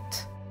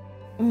feet,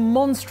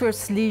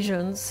 monstrous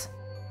lesions.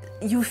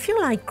 You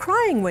feel like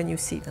crying when you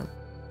see them.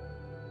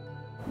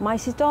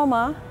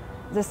 Mycetoma,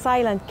 the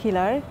silent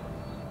killer,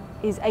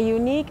 is a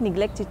unique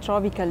neglected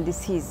tropical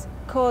disease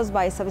caused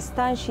by a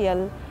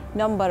substantial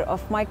number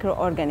of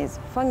microorganisms,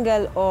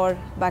 fungal or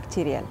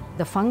bacterial.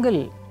 The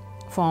fungal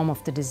form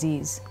of the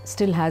disease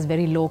still has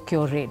very low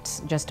cure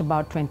rates, just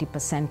about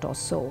 20% or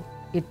so.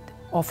 It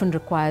often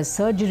requires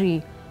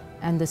surgery,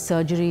 and the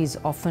surgery is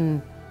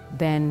often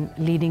then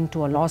leading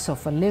to a loss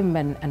of a limb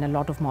and a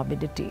lot of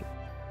morbidity.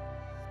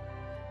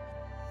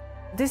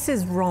 This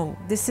is wrong.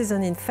 This is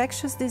an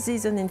infectious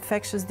disease. An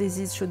infectious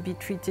disease should be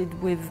treated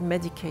with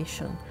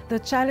medication. The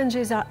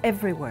challenges are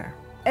everywhere,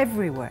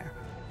 everywhere.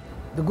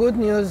 The good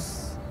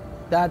news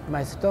that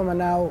mycetoma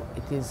now,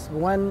 it is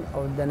one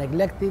of the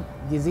neglected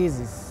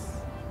diseases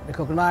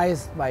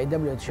recognized by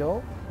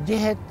WHO.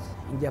 GHIT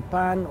in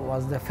Japan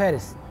was the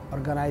first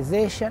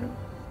organization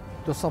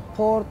to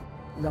support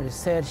the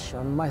research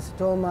on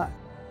mycetoma.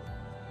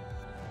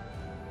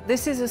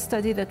 This is a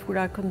study that we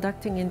are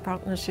conducting in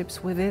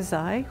partnerships with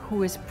ESI,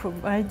 who is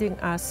providing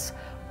us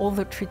all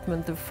the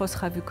treatment of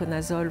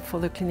fosravuconazole for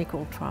the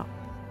clinical trial.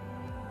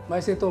 マ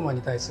イセトーマ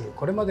に対する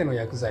これまでの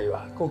薬剤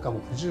は効果も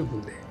不十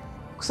分で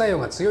副作用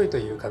が強いと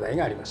いう課題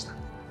がありました。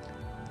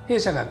弊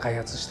社が開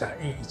発した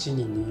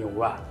E1224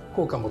 は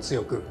効果も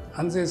強く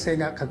安全性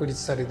が確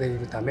立されてい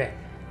るため、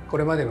こ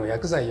れまでの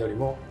薬剤より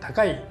も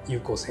高い有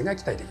効性が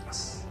期待できま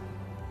す。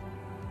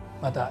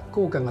また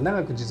効果が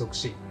長く持続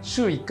し、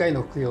週1回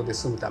の服用で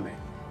済むため、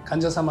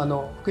患者様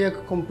の服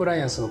薬コンプラ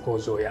イアンスの向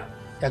上や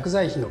薬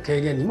剤費の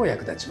軽減にも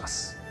役立ちま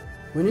す。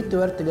We need to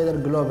work together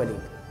globally,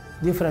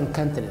 different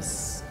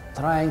countries,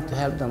 trying to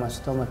help the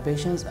mycetoma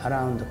patients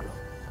around the globe.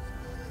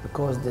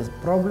 Because the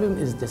problem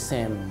is the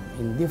same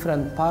in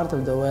different parts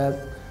of the world,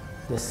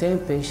 the same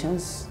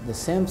patients, the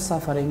same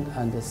suffering,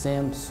 and the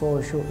same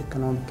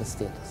socio-economic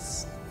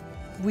status.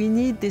 We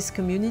need this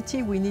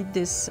community, we need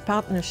these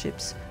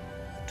partnerships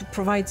to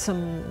provide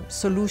some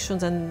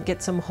solutions and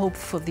get some hope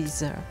for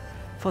these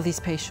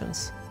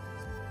patients.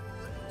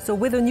 So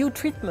with a new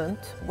treatment,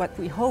 what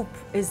we hope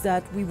is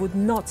that we would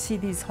not see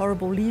these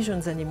horrible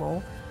lesions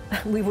anymore,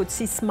 and we would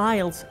see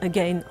smiles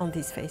again on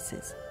these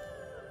faces.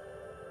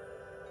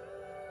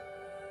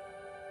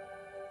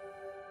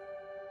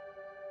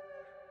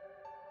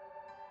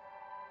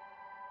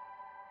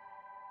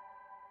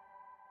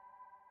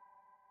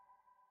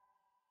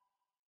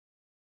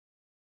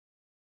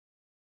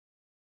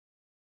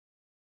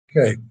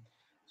 Okay,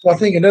 so I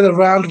think another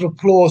round of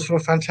applause for a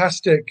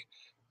fantastic,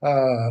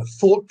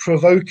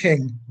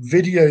 thought-provoking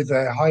video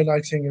there,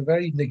 highlighting a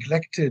very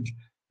neglected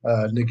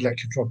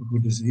tropical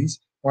disease,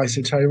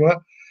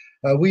 mycetoma.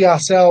 We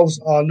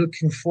ourselves are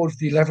looking forward to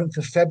the 11th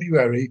of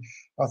February.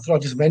 I thought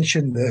I'd just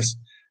mention this,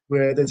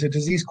 where there's a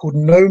disease called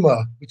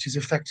Noma, which is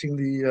affecting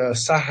the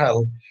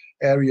Sahel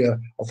area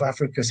of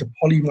Africa. It's a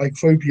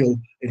polymicrobial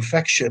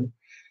infection,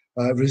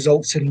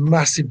 results in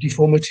massive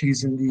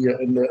deformities in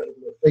the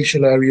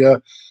facial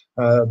area,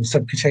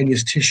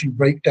 subcutaneous tissue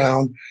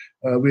breakdown.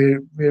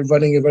 We're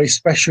running a very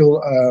special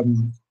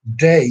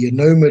day, a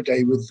Noma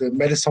Day, with the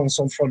Médecins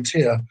Sans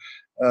Frontières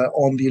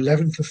on the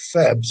 11th of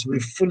Feb. So we're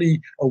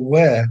fully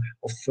aware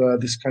of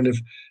this kind of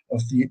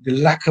the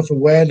lack of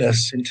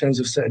awareness in terms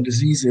of certain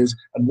diseases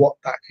and what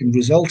that can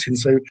result in.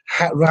 So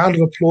round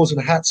of applause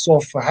and hats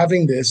off for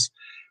having this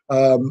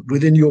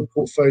within your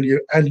portfolio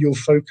and your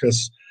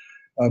focus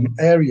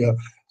area.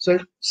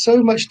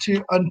 So much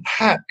to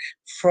unpack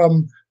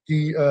from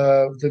the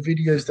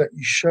videos that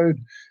you showed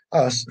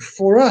us.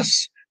 For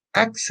us,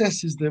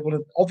 access is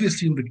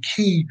obviously the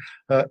key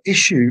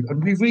issue,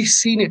 and we've really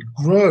seen it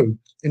grow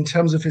in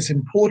terms of its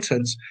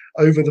importance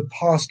over the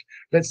past,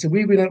 let's say,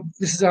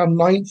 this is our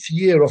 9th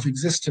year of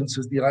existence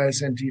as the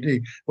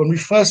ISNTD. When we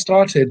first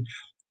started,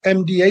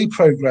 MDA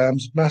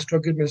programs, mass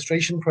drug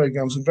administration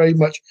programs, are very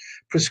much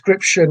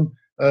prescription,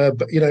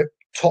 but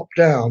top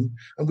down.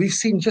 And we've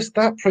seen just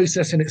that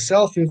process in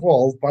itself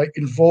evolve by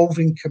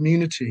involving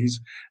communities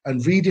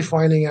and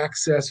redefining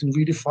access and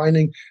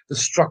redefining the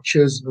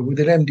structures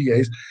within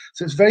MDAs.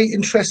 So it's very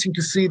interesting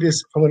to see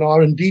this from an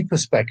R&D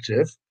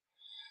perspective.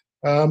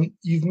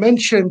 You've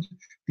mentioned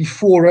the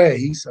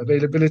 4A's: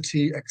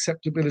 availability,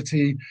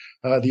 acceptability,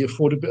 the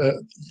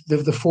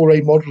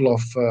 4A model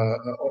of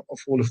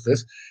all of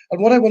this.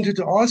 And what I wanted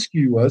to ask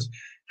you was,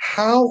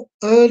 how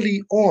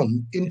early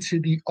on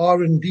into the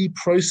R&D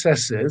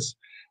processes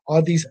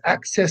are these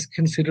access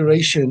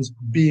considerations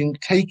being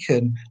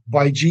taken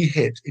by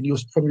GHIT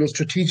from your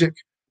strategic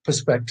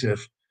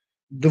perspective?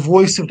 The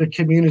voice of the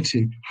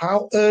community,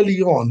 how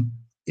early on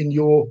in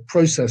your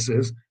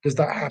processes does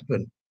that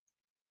happen?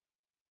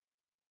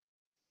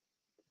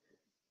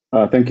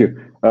 Thank you.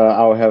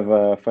 I'll have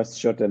a first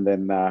shot, and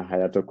then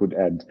Hayato could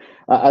add.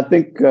 I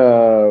think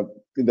the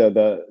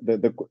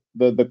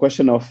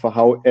question of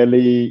how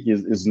early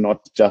is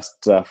not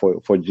just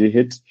for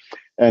GHIT,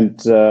 and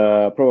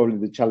probably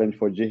the challenge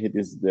for GHIT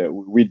is that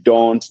we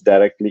don't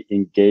directly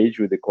engage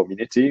with the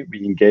community.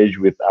 We engage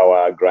with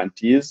our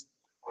grantees,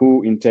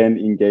 who in turn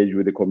engage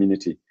with the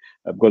community,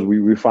 because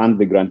we fund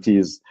the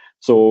grantees.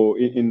 So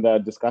in the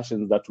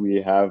discussions that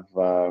we have,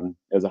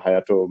 as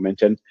Hayato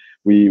mentioned,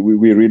 we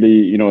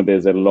really,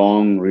 there's a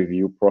long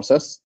review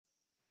process,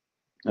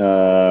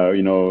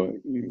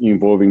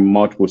 involving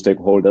multiple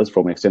stakeholders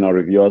from external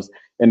reviewers.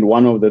 And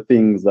one of the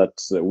things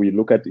that we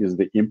look at is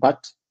the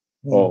impact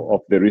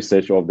of the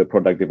research, of the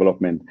product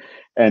development.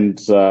 And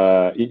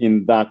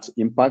in that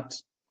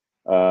impact,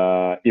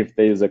 if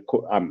there is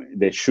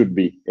there should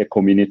be a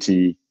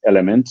community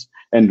element,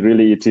 and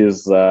really it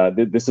is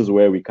this is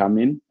where we come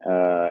in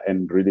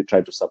and really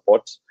try to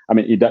support. I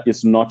mean,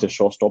 it's not a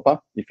showstopper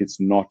if it's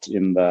not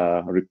in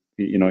the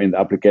in the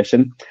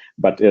application,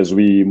 but as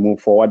we move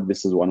forward,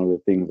 this is one of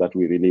the things that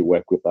we really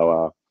work with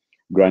our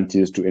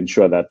grantees to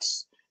ensure that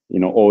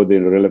all the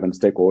relevant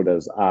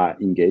stakeholders are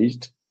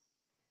engaged,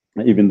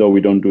 even though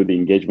we don't do the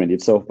engagement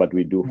itself, but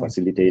we do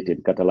facilitate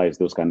and catalyze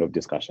those kind of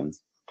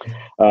discussions.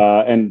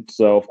 And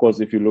so, of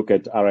course, if you look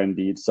at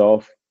R&D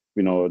itself,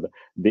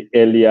 the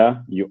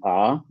earlier you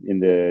are in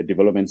the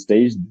development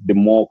stage, the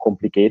more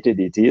complicated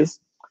it is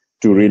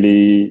to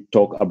really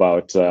talk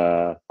about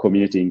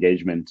community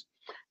engagement.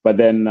 But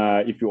then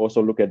if you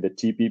also look at the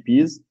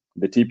TPPs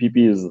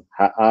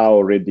are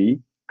already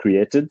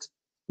created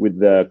with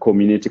the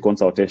community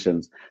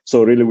consultations.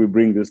 So really we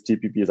bring these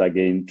TPPs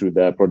again to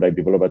the product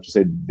developer to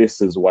say,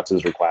 this is what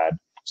is required.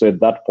 So at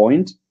that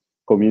point,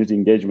 community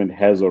engagement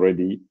has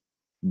already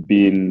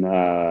been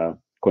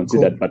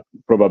considered, but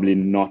probably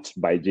not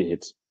by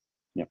GHIT.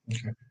 Yeah.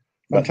 Okay.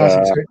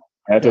 Fantastic.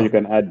 Hayato, you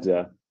can add.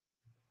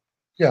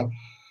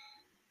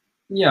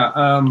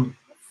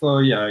 So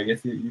yeah, I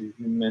guess you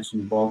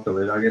mentioned bulk of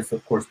it. I guess,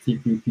 of course,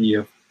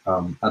 TPP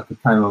at the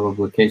time of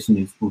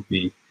application would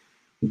be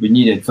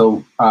needed.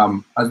 So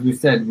as we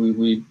said,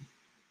 we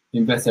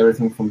invest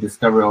everything from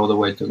discovery all the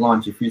way to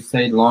launch. If you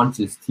say launch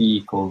is T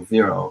equals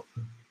 0,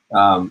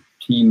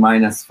 T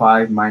minus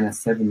 5, minus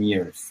 7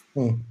 years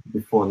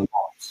before the launch.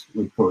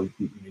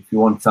 If you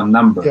want some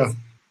numbers,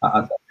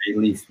 at the very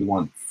least, we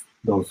want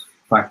those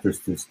factors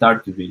to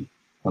start to be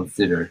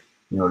considered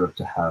in order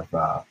to have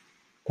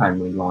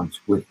timely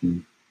launch with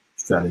the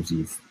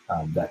strategies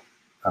that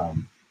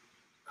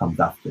comes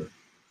after.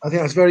 I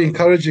think that's very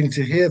encouraging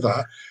to hear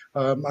that.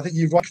 I think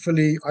you've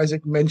rightfully,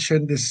 Isaac,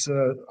 mentioned this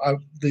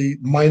the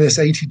minus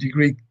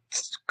 80-degree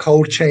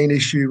cold chain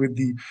issue with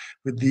the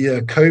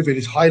COVID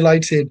has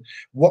highlighted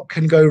what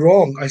can go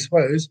wrong, I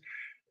suppose.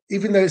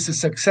 Even though it's a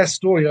success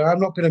story, I'm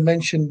not going to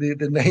mention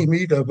the name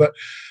either, but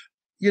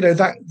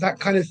that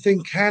kind of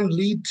thing can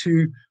lead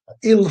to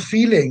ill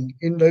feeling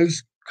in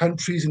those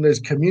countries, in those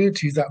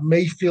communities that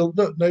may feel,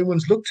 look, no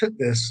one's looked at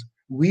this.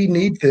 We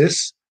need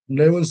this.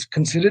 No one's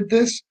considered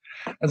this.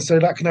 And so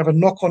that can have a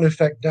knock-on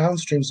effect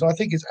downstream. So I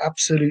think it's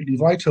absolutely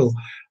vital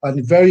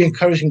and very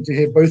encouraging to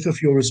hear both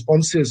of your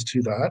responses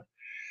to that.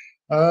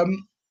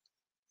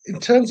 In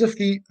terms of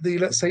the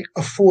let's say,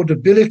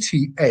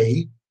 affordability,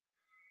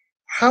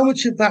 how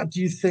much of that do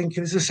you think,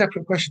 and it's a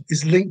separate question,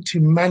 is linked to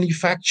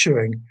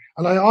manufacturing?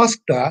 And I ask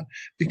that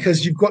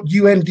because you've got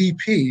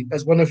UNDP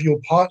as one of your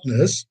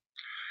partners.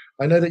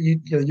 I know that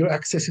your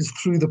access is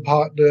through the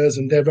partners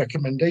and their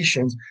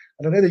recommendations.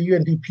 And I know that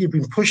UNDP have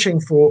been pushing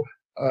for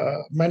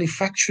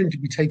manufacturing to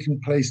be taking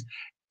place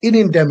in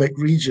endemic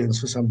regions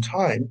for some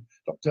time.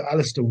 Dr.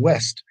 Alistair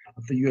West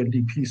of the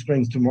UNDP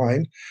springs to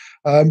mind.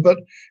 But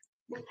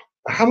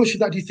how much of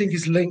that do you think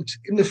is linked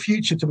in the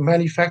future to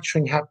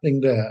manufacturing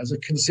happening there as a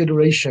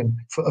consideration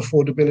for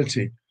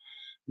affordability?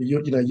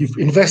 You've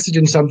invested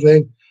in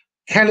something.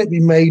 Can it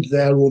be made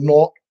there or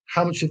not?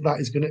 How much of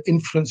that is going to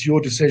influence your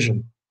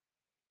decision?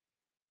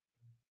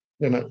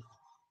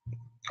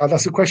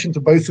 That's a question to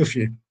both of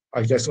you,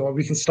 I guess, or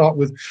we can start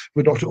with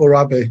Dr.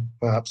 Urabe,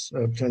 perhaps,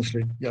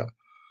 potentially. Yeah.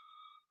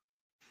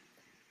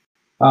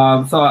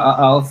 So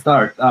I'll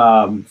start.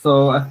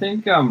 So I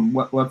think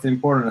what's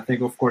important, I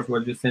think, of course,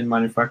 what you said,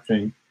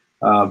 manufacturing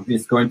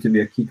is going to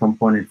be a key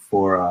component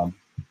for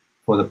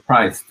the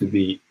price to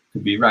be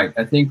right.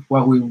 I think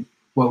what we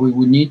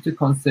would need to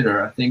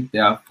consider, I think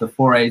the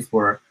 4 A's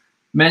were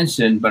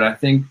mentioned, but I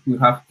think we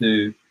have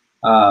to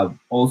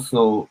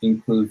also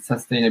include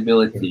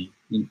sustainability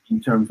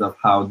in terms of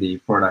how the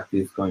product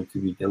is going to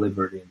be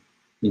delivered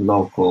in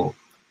local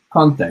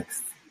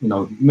context. You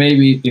know,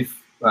 maybe if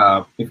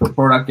a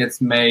product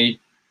gets made,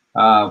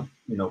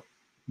 you know,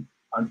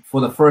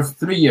 for the first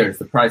 3 years,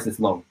 the price is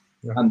low.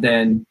 Yeah. And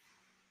then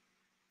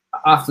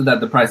after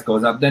that, the price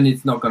goes up, then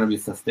it's not going to be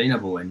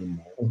sustainable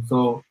anymore.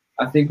 So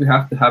I think we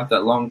have to have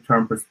that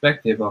long-term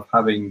perspective of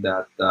having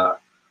that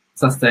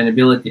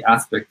sustainability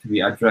aspect to be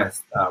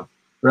addressed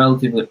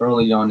relatively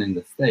early on in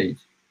the stage,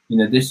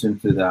 in addition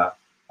to the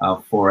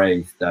 4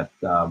 A's that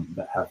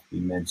have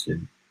been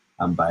mentioned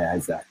by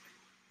Isaac.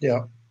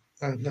 Yeah,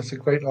 that's a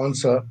great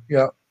answer.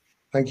 Yeah,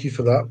 thank you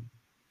for that.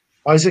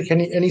 Isaac,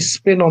 any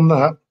spin on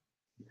that?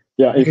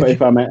 Yeah,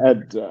 if I may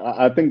add,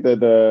 I think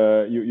that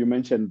you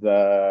mentioned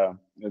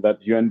that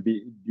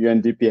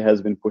UNDP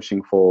has been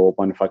pushing for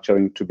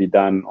manufacturing to be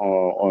done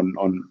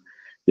on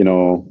you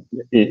know,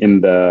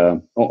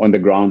 on the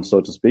ground, so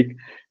to speak.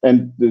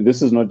 And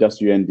this is not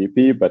just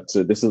UNDP, but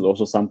this is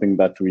also something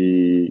that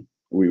we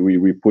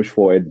push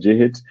for at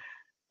GHIT,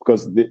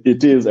 because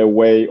it is a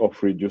way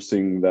of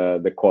reducing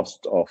the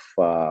cost of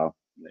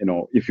you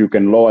know, if you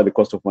can lower the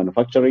cost of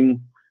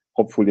manufacturing,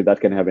 hopefully that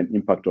can have an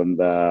impact on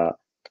the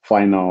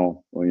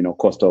final, you know,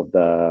 cost of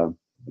the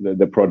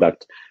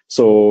product.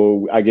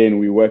 So again,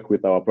 we work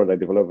with our product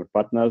development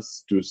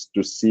partners to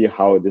see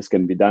how this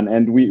can be done,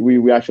 and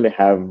we actually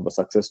have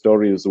success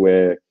stories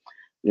where,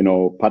 you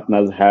know,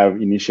 partners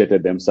have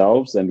initiated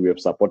themselves and we have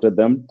supported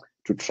them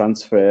to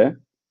transfer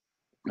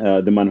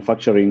the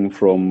manufacturing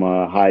from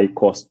high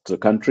cost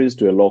countries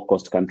to a low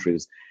cost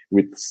countries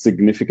with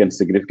significant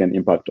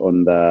impact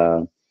on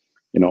the,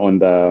 you know,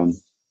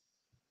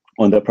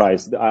 on the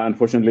price.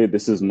 Unfortunately,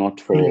 this is not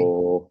for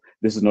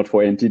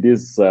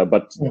NTDs,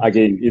 but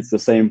again, it's the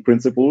same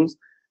principles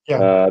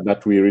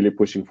that we're really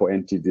pushing for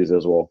NTDs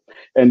as well.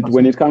 And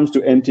when it comes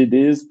to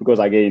NTDs, because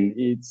again,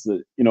 it's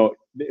you know,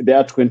 there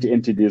are 20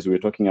 NTDs we're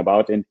talking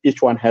about, and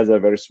each one has a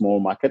very small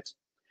market.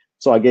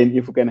 So again,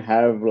 if we can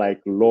have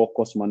like low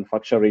cost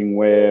manufacturing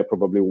where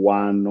probably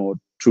 1 or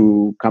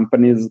 2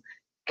 companies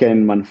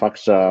can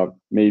manufacture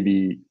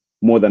maybe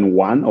more than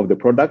one of the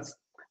products,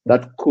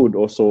 that could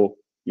also,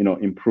 you know,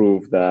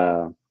 improve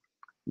the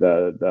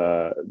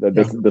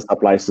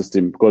supply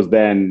system, because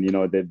then, you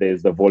know,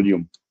 there's the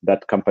volume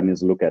that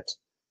companies look at.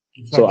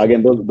 Exactly. So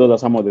again, those are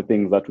some of the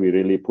things that we're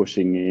really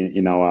pushing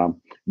in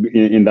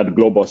that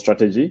global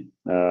strategy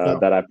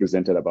that I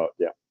presented about.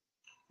 Yeah.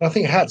 I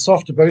think hats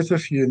off to both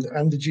of you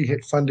and the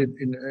GHIT Fund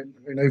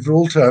in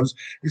overall terms.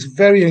 It's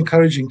very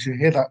encouraging to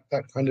hear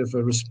that kind of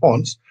a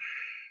response.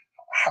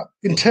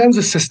 In terms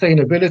of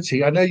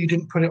sustainability, I know you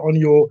didn't put it on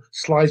your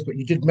slides, but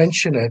you did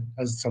mention it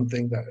as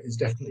something that is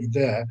definitely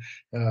there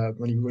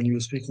when you were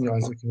speaking,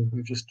 Isaac, and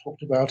we've just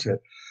talked about it.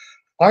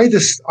 Either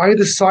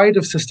side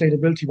of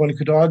sustainability, one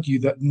could argue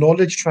that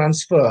knowledge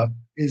transfer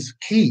is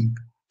key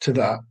to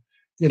that,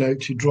 you know,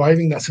 to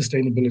driving that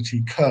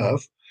sustainability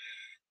curve.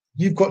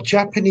 You've got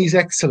Japanese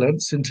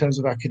excellence in terms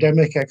of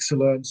academic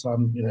excellence,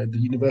 you know, the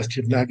University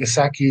of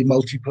Nagasaki,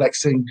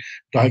 multiplexing,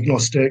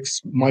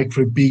 diagnostics,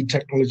 microbead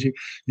technology.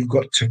 You've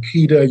got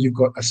Takeda, you've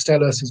got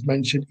Astellas, as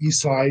mentioned,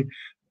 Eisai,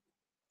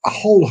 a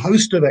whole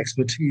host of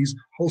expertise,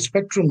 whole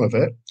spectrum of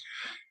it.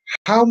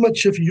 How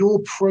much of your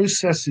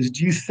processes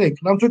do you think,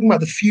 and I'm talking about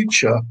the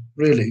future,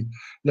 really,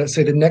 let's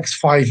say the next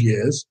 5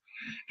 years,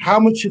 how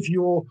much of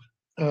your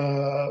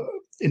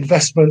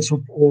investments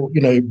or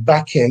you know,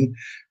 backing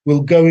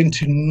will go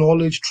into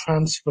knowledge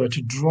transfer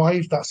to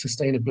drive that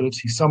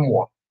sustainability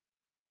somewhat?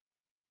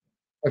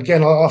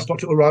 Again, I'll ask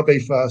Dr.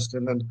 Urabe first,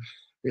 and then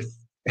if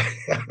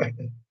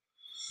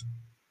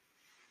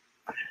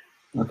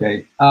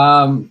okay.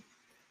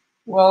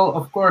 Well,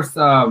 of course,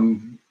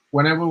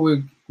 whenever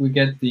we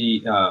get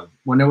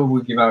whenever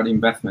we give out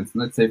investments,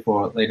 let's say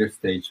for later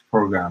stage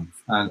programs,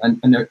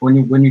 and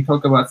when you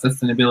talk about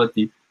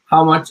sustainability,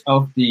 how much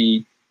of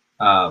the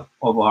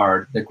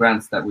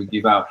grants that we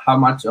give out, how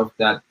much of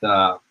that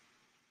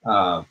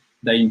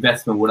the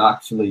investment would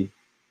actually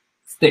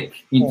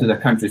stick into the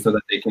country so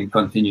that they can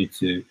continue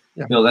to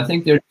build? I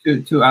think there are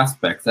two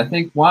aspects. I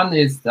think one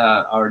is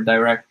our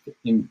direct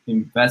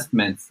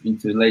investments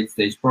into late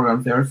stage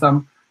programs. There are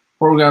some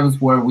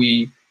programs where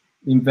we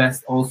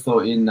invest also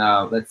in,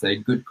 let's say,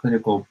 good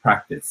clinical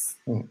practice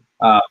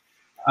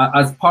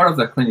as part of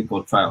the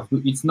clinical trials.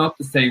 It's not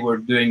to say we're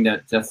doing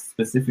that just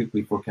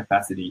specifically for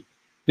capacity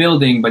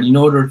building, but in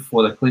order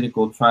for the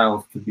clinical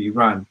trials to be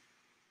run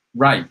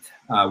right,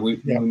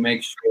 we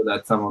make sure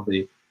that some of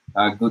the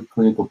good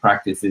clinical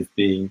practice is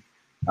being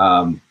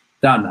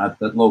done at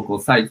the local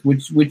sites,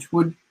 which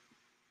would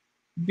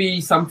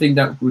be something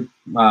that would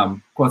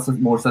cause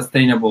more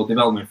sustainable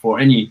development for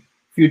any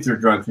future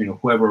drugs, you know,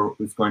 whoever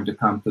is going to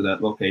come to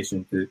that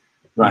location to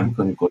run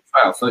clinical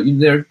trials. So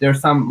there's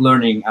some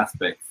learning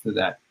aspects to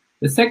that.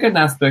 The second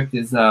aspect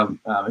is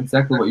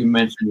exactly what you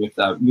mentioned with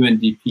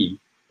UNDP.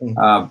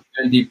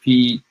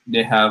 UNDP,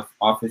 they have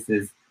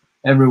offices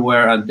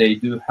everywhere, and they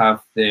do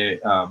have the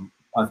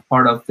as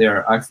part of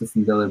their access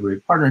and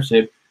delivery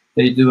partnership,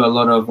 they do a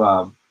lot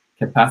of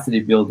capacity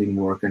building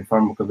work and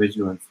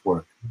pharmacovigilance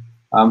work.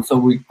 So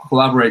we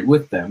collaborate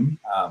with them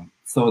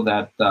so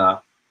that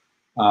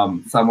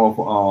some of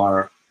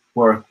our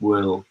work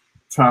will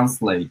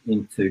translate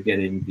into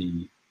getting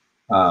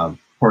the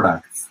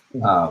products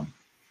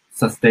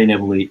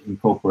sustainably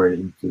incorporated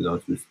into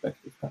those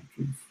respective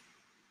countries.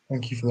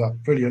 Thank you for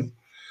that. Brilliant.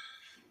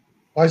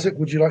 Isaac,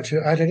 would you like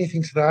to add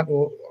anything to that?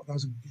 Or that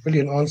was a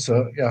brilliant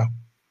answer. Yeah.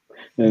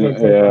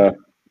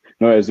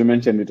 No, as you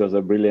mentioned, it was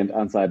a brilliant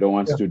answer. I don't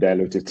want to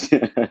dilute it.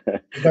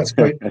 That's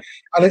great.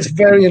 And it's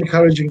very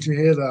encouraging to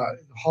hear that,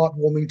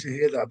 heartwarming to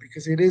hear that,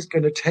 because it is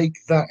going to take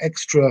that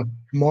extra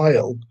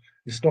mile.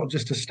 It's not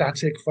just a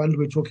static fund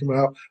we're talking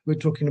about. We're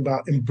talking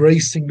about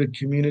embracing the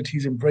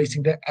communities,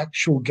 embracing their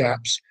actual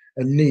gaps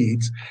and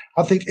needs.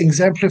 I think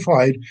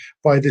exemplified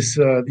by this,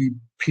 the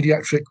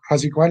pediatric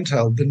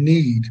praziquantel, the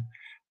need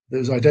that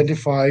was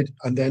identified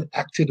and then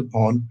acted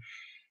upon.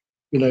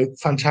 You know,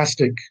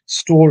 fantastic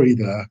story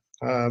there.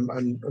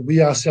 And we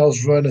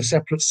ourselves run a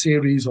separate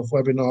series of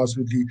webinars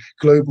with the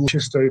Global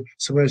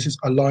Schistosomiasis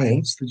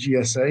Alliance, the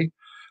GSA,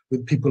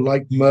 with people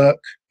like Merck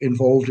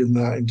involved in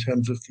that in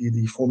terms of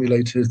the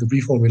formulators, the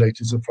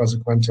reformulators of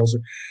praziquantel. So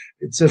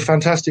it's a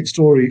fantastic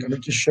story, and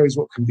it just shows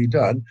what can be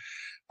done.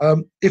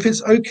 If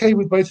it's okay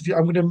with both of you,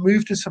 I'm going to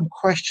move to some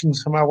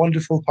questions from our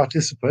wonderful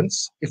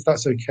participants, if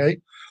that's okay.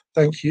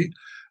 Thank you.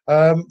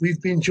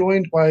 We've been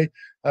joined by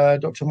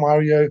Dr.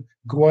 Mario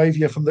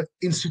Guavia from the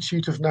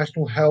Institute of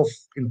National Health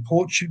in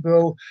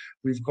Portugal.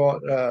 We've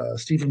got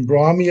Stephen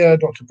Bramia,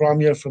 Dr.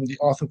 Bramia from the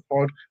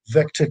Arthropod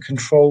Vector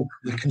Control,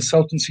 the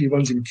consultancy he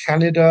runs in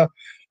Canada.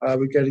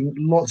 We're getting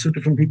lots of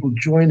different people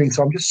joining.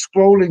 So I'm just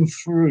scrolling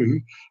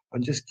through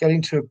and just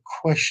getting to a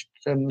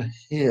question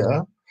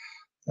here.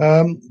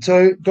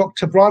 So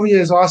Dr. Bramia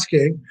is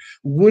asking,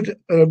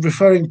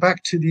 referring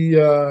back to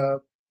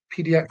the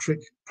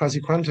pediatric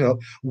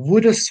praziquantel,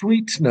 would a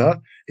sweetener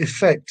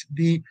affect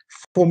the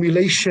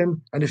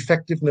formulation and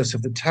effectiveness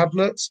of the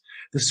tablets?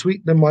 The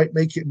sweetener might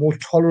make it more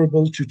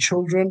tolerable to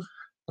children.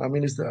 I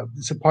mean, it's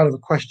a part of a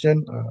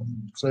question.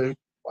 So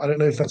I don't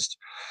know if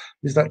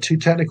is that too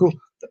technical?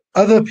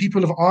 Other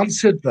people have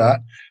answered that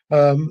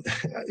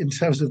in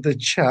terms of the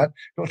chat.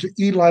 Dr.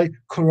 Eli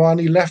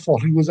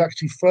Korani-Leffort, who was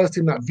actually first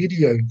in that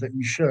video that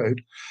you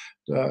showed,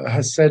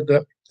 has said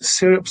that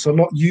syrups are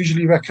not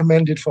usually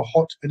recommended for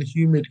hot and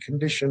humid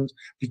conditions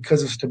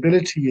because of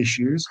stability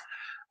issues.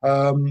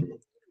 I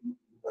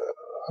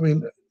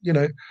mean, you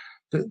know,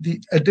 the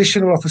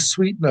addition of a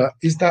sweetener,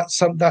 is that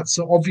that's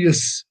an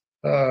obvious,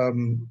 how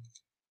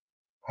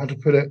to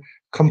put it,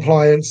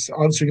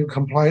 answering a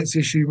compliance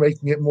issue,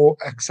 making it more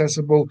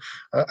acceptable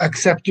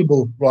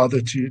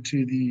rather to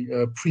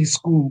the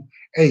preschool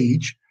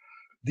age,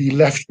 the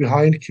left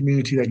behind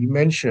community that you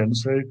mentioned.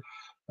 So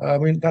I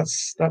mean,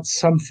 that's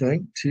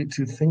something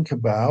to think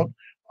about.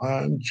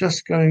 I'm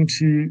just going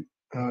to,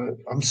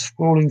 I'm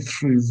scrolling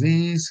through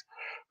these.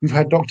 We've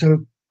had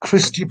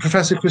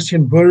Professor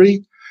Christian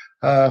Burry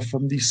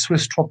from the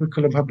Swiss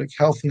Tropical and Public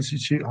Health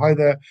Institute. Hi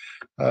there,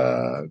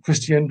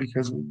 Christian,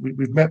 because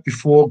we've met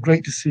before.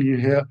 Great to see you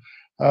here.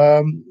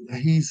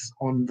 He's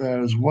on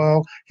there as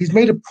well. He's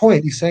made a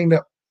point. He's saying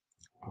that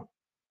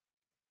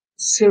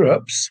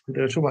syrups,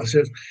 they're talking about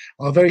syrups,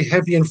 are very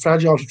heavy and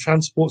fragile to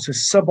transport, so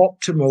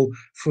suboptimal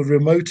for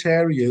remote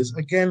areas.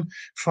 Again,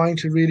 trying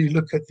to really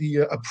look at the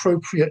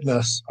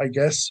appropriateness, I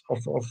guess,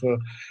 of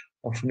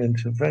an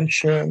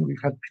intervention. We've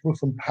had people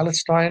from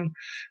Palestine,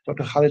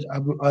 Dr. Khalid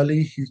Abu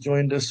Ali, he's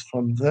joined us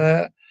from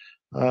there.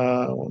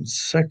 1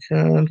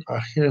 second, I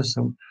hear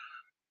some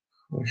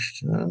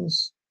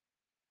questions.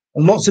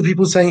 And lots of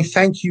people saying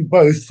thank you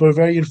both for a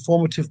very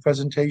informative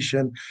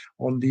presentation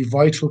on the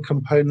vital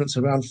components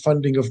around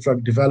funding of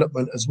drug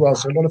development as well.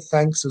 So a lot of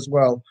thanks as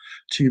well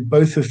to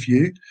both of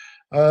you.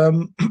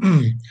 Dr.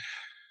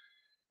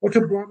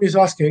 Brahmi is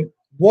asking,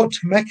 what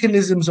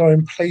mechanisms are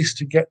in place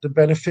to get the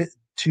benefit,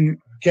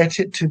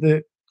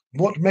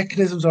 what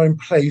mechanisms are in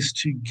place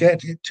to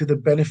get it to the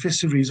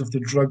beneficiaries of the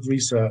drug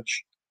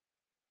research?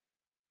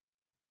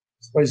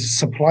 I suppose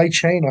supply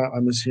chain,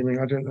 I'm assuming,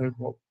 I don't know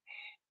what.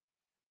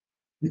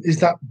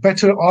 Is that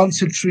better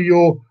answered through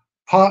your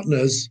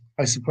partners,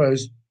 I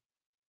suppose?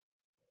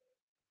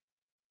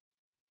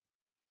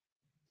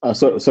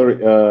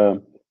 Sorry,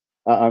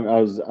 I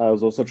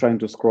was also trying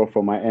to scroll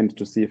from my end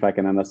to see if I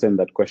can understand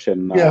that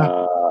question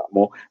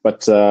more.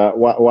 But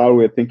while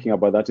we're thinking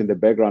about that in the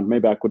background,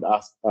 maybe I could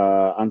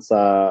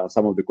answer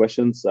some of the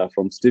questions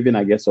from Stephen,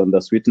 I guess, on the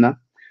sweetener.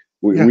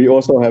 We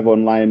also have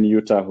online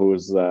Yuta,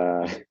 who's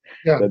the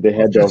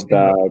head of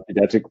the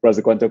Pediatric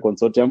Praziquantel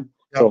Consortium.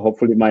 So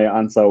hopefully my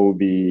answer will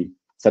be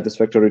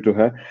satisfactory to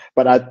her.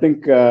 But I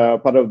think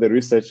part of the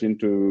research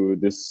into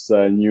this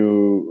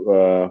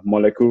new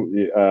molecule,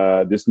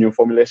 this new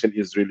formulation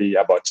is really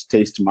about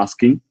taste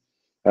masking.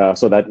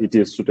 so that it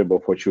is suitable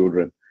for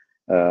children.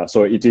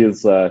 So it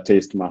is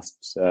taste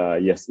must,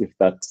 yes, if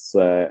that's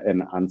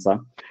an answer.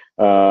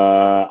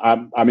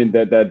 I mean,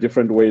 there are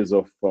different ways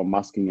of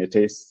masking a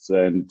taste,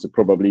 and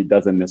probably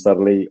doesn't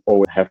necessarily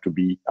always have to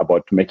be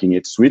about making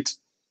it sweet.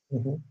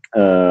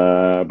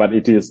 But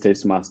it is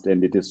taste must,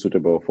 and it is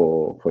suitable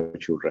for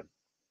children.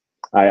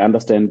 I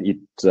understand it.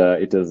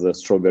 It is a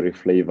strawberry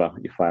flavor,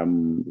 if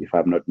I'm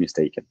not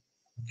mistaken.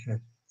 Okay.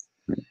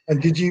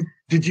 And did you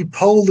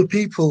poll the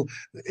people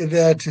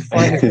there to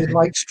find if they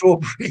like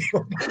strawberry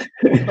or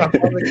other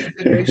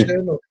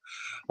consideration, or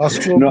are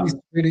strawberries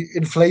really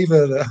in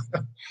flavor there?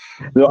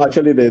 No,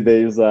 actually,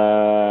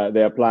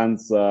 there are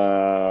plans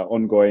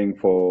ongoing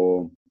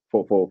for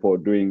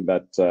doing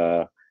that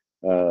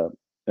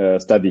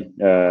study,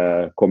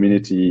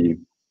 community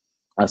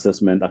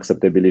assessment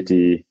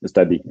acceptability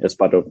study as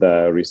part of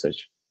the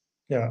research.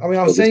 Yeah, I mean,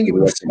 I'm saying it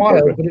with a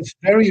smile, but it's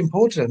very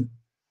important.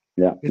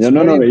 Yeah, it's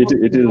no, it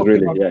is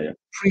really, yeah.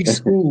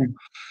 Preschool,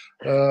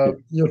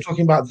 you're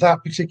talking about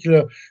that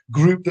particular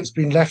group that's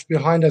been left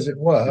behind, as it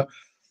were.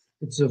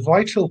 It's a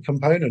vital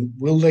component.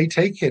 Will they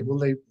take it? Will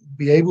they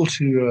be able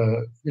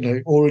to,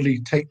 orally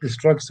take this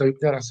drug? So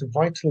yeah, that's a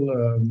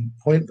vital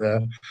point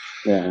there.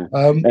 Yeah,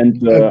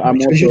 and I'm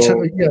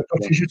also,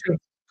 Dr. Yuta.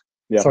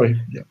 Yeah.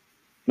 Sorry. Yeah.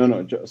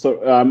 No.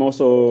 So I'm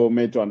also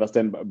made to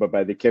understand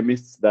by the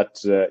chemists that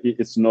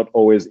it's not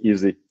always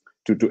easy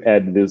to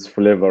add these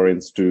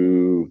flavorings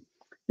to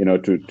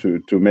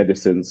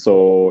medicine.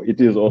 So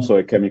it is also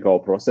a chemical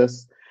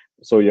process.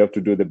 So you have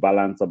to do the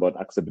balance about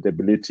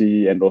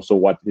acceptability and also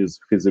what is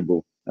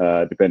feasible,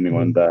 depending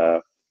on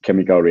the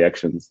chemical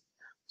reactions.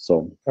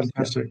 So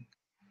fantastic.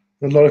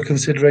 Yeah. A lot of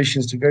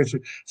considerations to go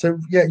through. So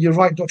yeah, you're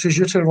right. Dr.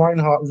 Jutta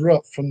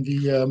Reinhardt-Rupp from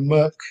the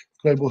Merck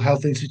Global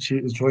Health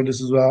Institute has joined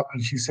us as well,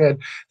 and she said,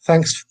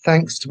 thanks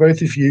to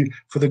both of you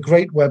for the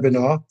great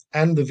webinar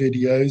and the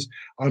videos.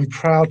 I'm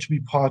proud to be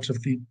part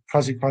of the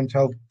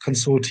Praziquantel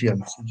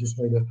Consortium. So just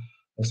made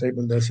a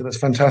statement there. So that's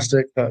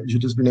fantastic that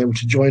Jutta's been able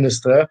to join us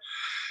there.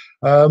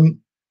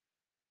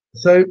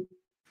 So,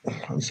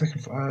 1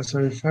 second.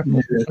 So try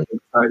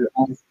to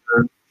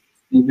answer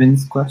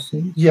Stephen's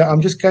question. Yeah,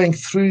 I'm just going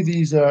through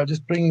these,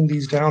 just bringing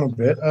these down a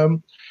bit.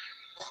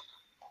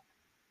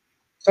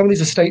 Some of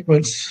these are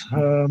statements.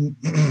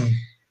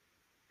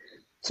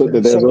 So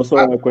there's also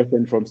a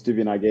question from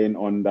Stephen again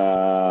on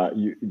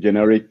the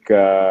generic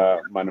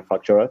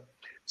manufacturer.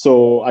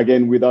 So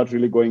again, without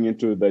really going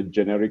into the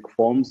generic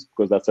forms,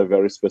 because that's a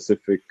very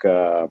specific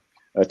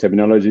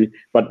terminology.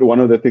 But one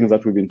of the things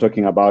that we've been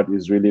talking about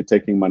is really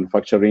taking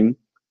manufacturing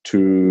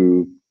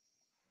to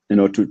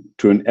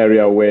an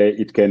area where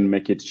it can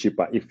make it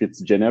cheaper. If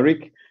it's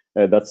generic,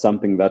 that's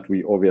something that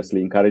we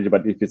obviously encourage.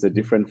 But if it's a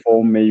different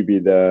form, maybe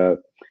the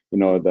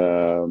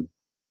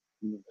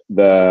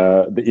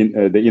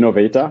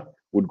innovator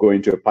would go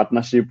into a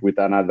partnership with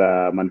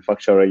another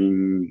manufacturer,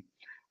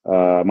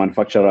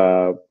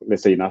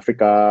 let's say in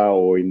Africa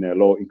or in a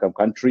low-income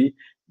country.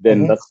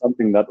 Then that's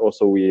something that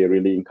also we're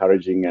really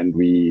encouraging, and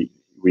we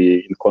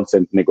in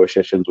constant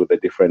negotiations with the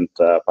different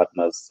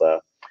partners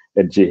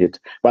at GHIT.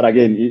 But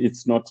again,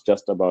 it's not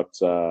just about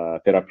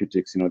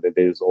therapeutics.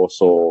 There's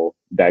also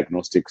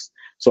diagnostics.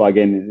 So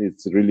again,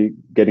 it's really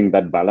getting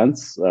that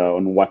balance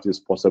on what is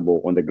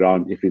possible on the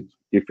ground. If it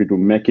will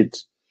make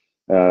it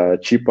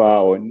cheaper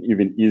or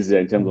even easier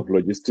in terms of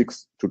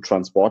logistics to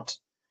transport.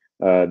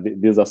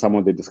 These are some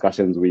of the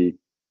discussions we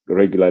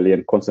regularly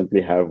and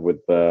constantly have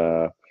with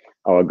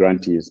our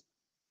grantees.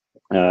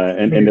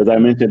 And as I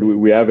mentioned,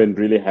 we haven't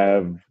really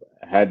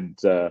had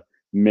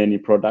many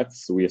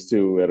products. We are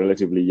still a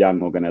relatively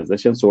young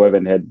organization, so we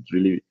haven't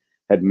really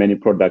had many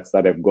products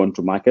that have gone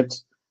to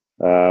market.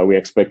 We're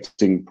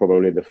expecting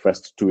probably the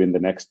first two in the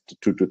next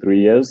 2 to 3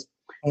 years.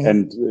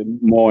 And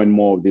more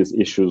of these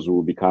issues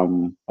will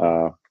become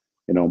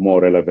more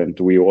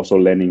relevant. We're also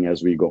learning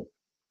as we go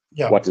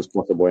what is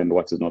possible and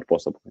what is not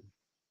possible.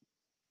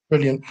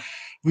 Brilliant.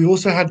 We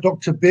also had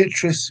Dr.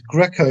 Beatrice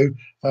Greco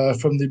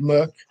from the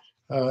Merck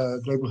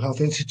Global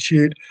Health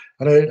Institute.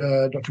 I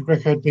know Dr.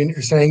 Greco had been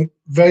saying,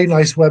 very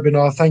nice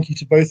webinar. Thank you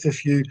to both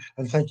of you,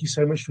 and thank you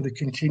so much for the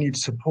continued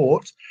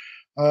support.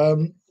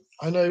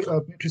 I know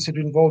Beatrice had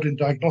been involved in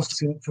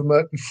diagnostics for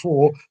Merck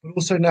before, but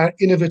also now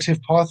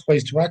innovative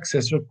pathways to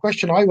access. So a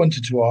question I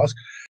wanted to ask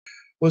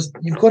was,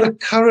 you've got a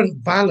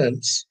current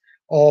balance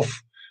of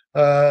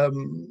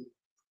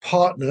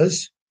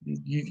partners.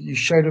 You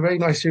showed a very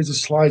nice series of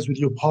slides with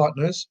your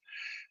partners,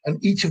 and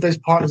each of those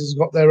partners has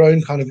got their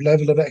own kind of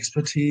level of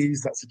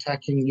expertise that's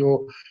attacking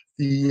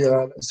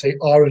let's say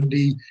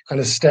R&D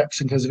kind of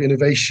steps in terms of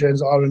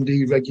innovations,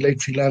 R&D,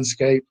 regulatory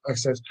landscape,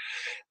 access.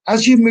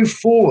 As you move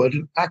forward,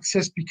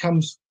 access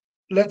becomes,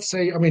 let's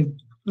say, I mean,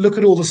 look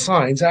at all the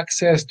signs,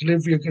 access,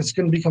 delivery, it's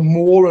going to become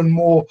more and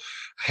more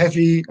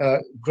heavy,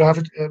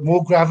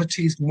 more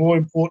gravity is more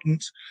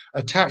important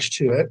attached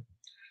to it.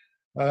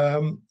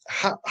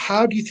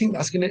 How do you think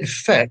that's going to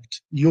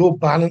affect your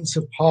balance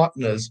of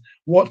partners?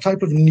 What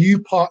type of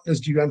new partners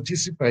do you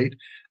anticipate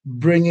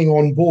bringing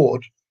on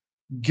board,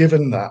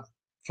 given that,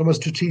 from a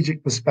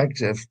strategic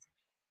perspective?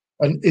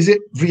 And is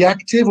it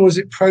reactive or is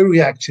it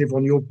pro-reactive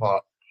on your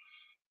part?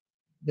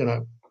 You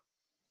know,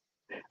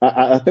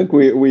 I think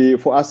we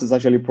for us it's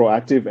actually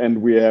proactive,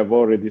 and we have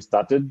already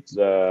started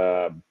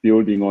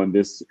building on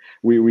this.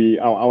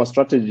 Our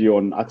strategy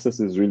on access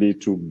is really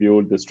to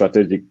build the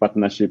strategic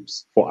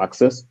partnerships for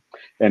access.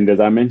 And as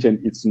I mentioned,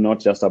 it's not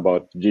just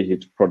about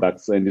GHIT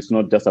products, and it's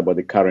not just about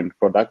the current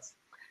products.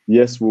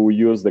 Yes, we will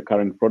use the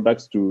current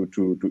products to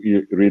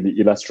really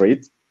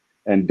illustrate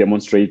and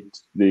demonstrate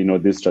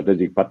these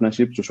strategic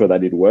partnerships to show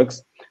that it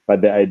works.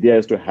 But the idea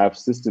is to have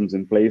systems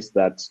in place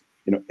that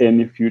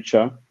any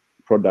future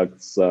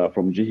products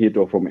from GHIT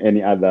or from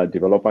any other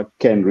developer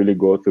can really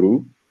go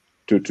through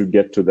to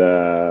get to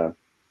the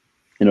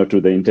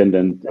to the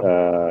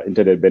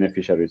intended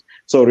beneficiaries.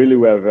 So really,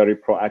 we are very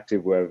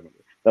proactive.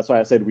 That's why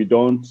I said we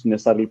don't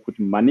necessarily put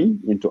money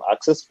into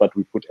access, but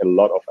we put a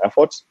lot of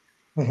effort,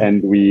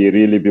 and we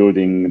really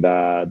building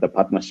the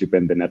partnership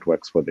and the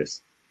networks for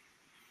this.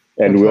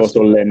 And we're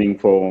also learning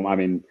from. I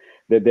mean,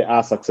 there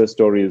are success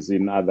stories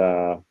in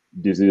other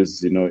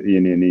diseases, in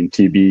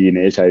TB, in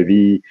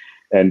HIV.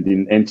 And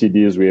in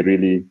NTDs, we're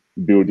really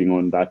building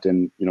on that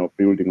and,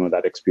 building on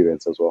that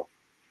experience as well.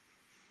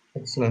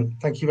 Excellent.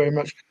 Thank you very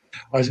much,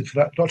 Isaac, for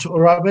that. Dr.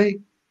 Urabe,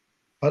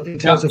 in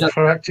terms of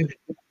proactive...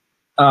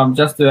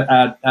 Just to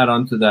add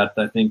on to that,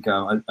 I think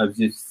I've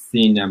just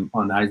seen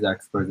on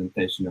Isaac's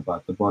presentation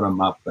about the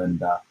bottom-up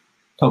and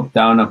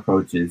top-down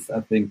approaches.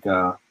 I think,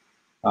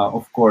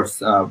 of course,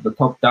 the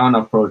top-down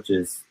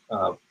approaches,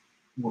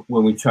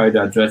 when we try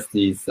to address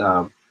these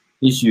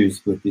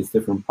issues with these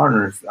different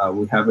partners,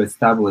 we have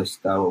established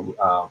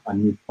a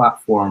new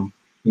platform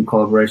in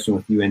collaboration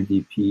with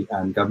UNDP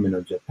and Government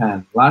of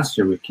Japan. Last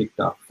year, we kicked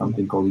off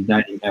something called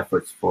Uniting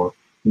Efforts for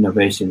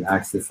Innovation,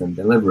 Access, and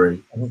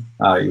Delivery.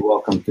 You're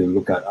welcome to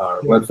look at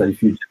our website.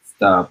 If you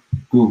just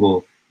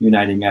Google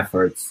Uniting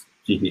Efforts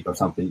GHIT or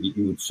something, it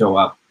would show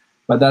up.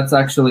 But that's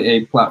actually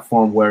a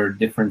platform where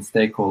different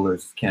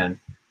stakeholders can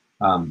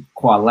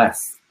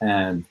coalesce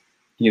and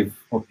give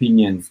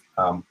opinions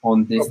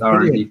on this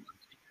R&D,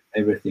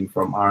 everything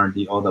from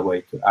R&D all the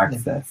way to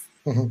access.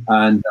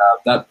 And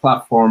that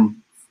platform's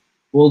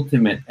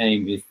ultimate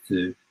aim is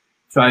to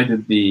try to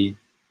be,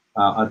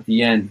 at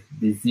the end,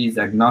 disease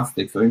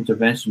agnostics or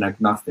intervention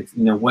agnostics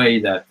in a way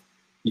that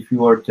if you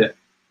were to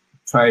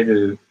try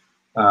to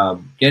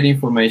get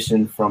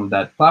information from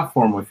that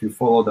platform, or if you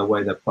follow the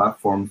way the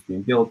platform's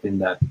been built in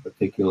that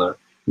particular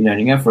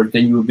uniting effort,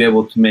 then you will be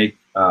able to make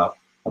a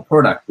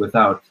product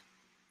without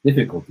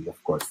difficulty,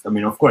 of course. I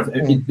mean, of course,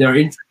 there are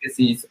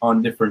intricacies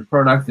on different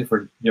products,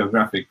 different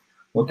geographic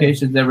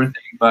locations,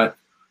 everything, but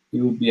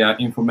it would be an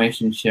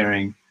information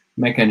sharing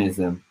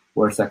mechanism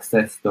where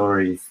success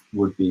stories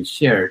would be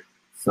shared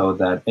so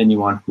that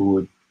anyone who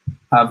would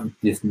have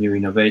this new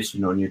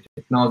innovation or new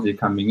technology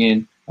coming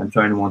in and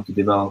trying to want to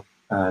develop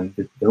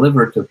and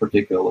deliver to a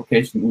particular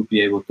location would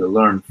be able to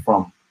learn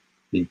from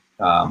the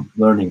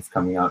learnings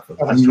coming out from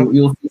that. And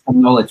you'll see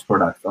some knowledge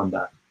products on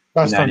that.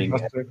 That's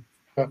fantastic.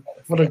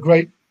 What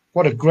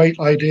a great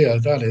idea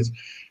that is.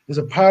 There's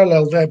a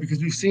parallel there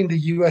because we've seen the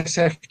US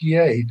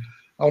FDA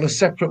on a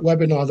separate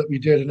webinar that we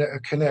did in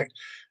Connect.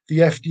 The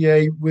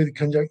FDA,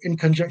 in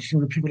conjunction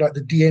with people like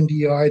the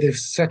DNDi, they've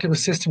set up a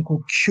system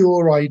called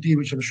Cure ID,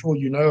 which I'm sure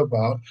you know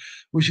about,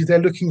 which is they're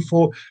looking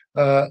for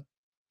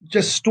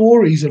just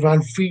stories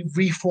around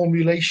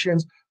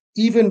reformulations,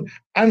 even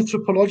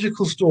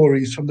anthropological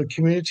stories from the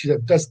community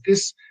that does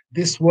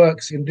this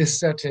works in this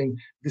setting,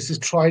 this is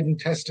tried and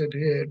tested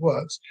here, it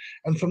works.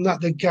 And from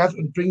that, they gather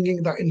and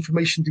bringing that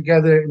information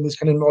together in this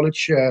kind of knowledge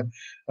share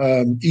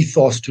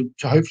ethos to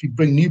hopefully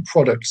bring new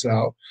products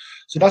out.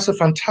 So that's a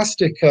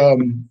fantastic,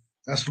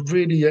 that's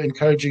really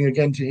encouraging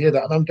again to hear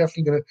that. And I'm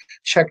definitely going to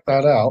check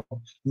that out.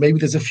 Maybe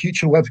there's a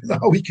future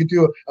webinar we could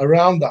do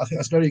around that. I think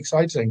that's very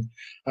exciting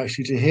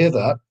actually to hear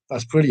that.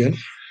 That's brilliant.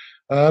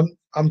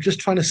 I'm just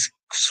trying to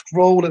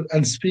scroll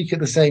and speak at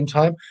the same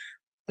time.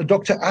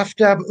 Dr.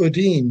 Aftab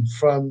Uddin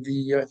from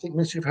the I think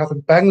Ministry of Health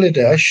in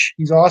Bangladesh,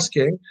 he's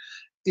asking,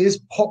 is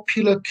the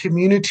popular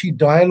community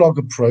dialogue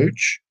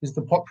approach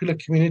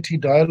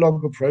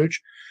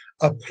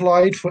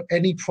applied for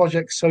any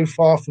project so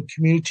far for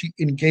community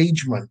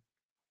engagement?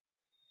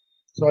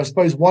 So I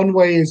suppose one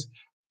way is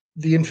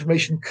the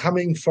information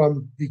coming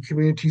from the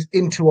communities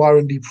into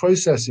R&D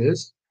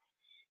processes,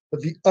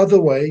 but the other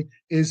way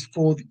is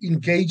for the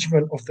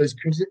engagement of those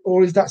communities,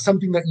 or is that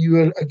something that you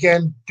will,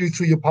 again, do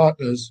through your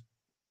partners?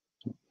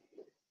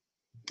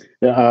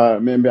 Yeah,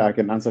 maybe I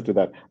can answer to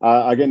that.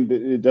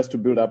 Again, just to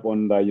build up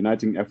on the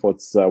Uniting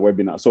Efforts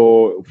webinar.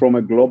 So from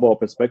a global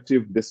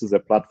perspective, this is a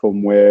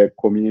platform where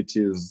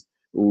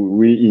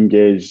we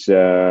engage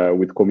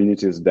with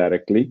communities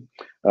directly.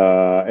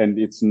 And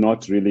it's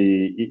not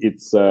really,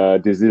 it's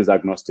disease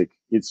agnostic.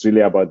 It's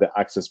really about the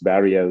access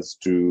barriers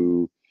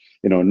to,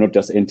 not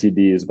just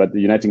NTDs, but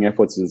the Uniting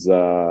Efforts is,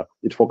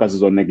 it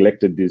focuses on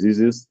neglected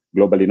diseases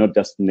globally, not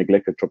just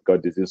neglected tropical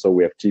disease. So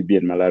we have TB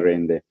and malaria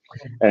in there.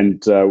 And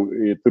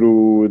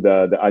through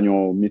the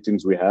annual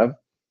meetings we have,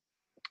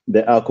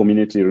 there are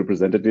community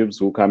representatives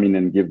who come in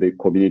and give the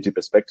community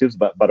perspectives,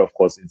 but of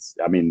course it's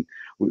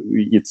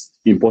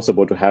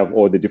impossible to have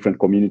all the different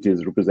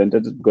communities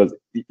represented because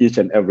each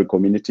and every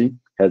community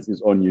has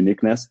its own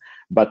uniqueness.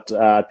 But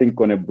I think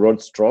on a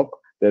broad stroke,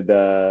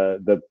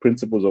 the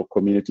principles of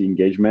community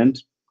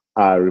engagement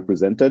are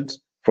represented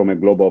from a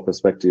global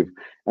perspective,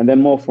 and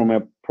then more from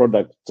a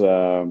product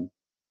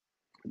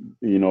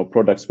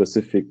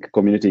product-specific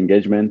community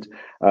engagement.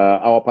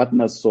 Our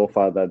partners so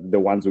far, that the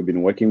ones we've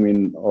been working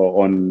with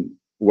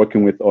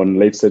on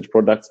late-stage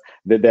products,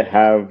 they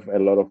have a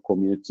lot of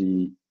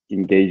community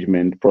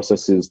engagement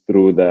processes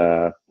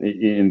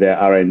in their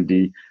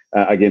R&D.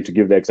 Again, to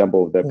give the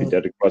example of the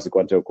Pediatric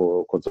Praziquantel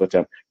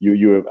Consortium,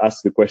 you have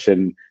asked the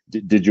question,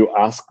 did you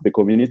ask the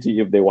community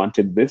if they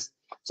wanted this?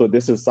 So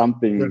this is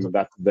something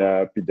that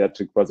the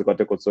Pediatric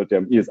Praziquantel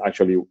Consortium is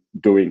actually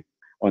doing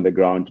on the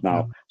ground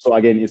now. So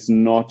again, it's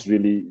not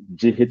really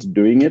GHIT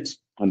doing it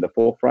on the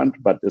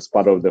forefront, but it's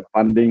part of the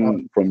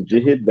funding from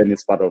GHIT, then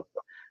it's part of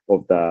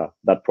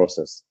that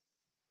process.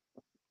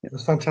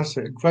 That's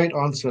fantastic. Great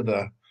answer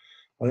there.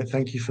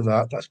 Thank you for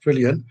that. That's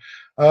brilliant.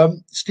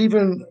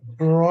 Stephen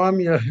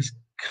Baramia has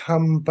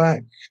come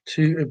back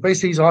to,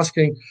 basically he's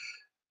asking,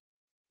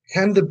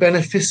 can the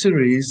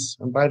beneficiaries,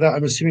 and by that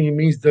I'm assuming he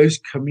means those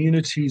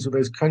communities or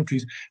those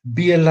countries,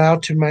 be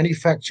allowed to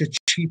manufacture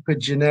cheaper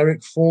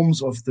generic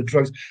forms of the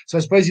drugs? So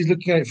I suppose he's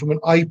looking at it from an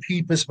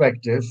IP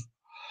perspective,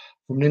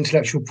 from an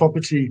intellectual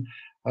property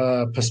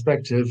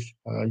perspective.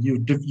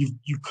 You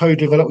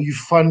co-develop, you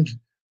fund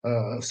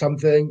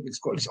something, it's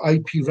got this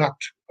IP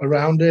wrapped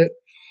around it.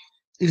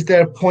 Is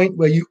there a point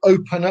where you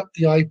open up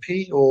the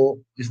IP, or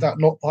is that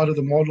not part of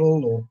the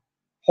model? Or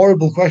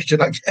horrible question,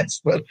 I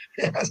guess, but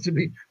it has to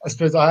be. I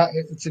suppose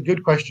it's a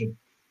good question.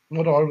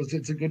 Not horrible,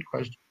 it's a good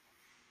question.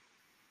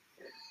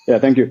 Yeah,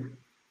 thank you.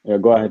 Yeah,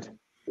 go ahead.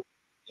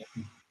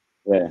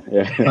 Yeah.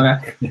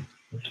 Okay.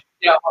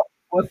 Yeah.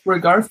 With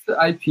regards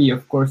to IP,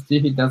 of course,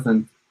 GHIT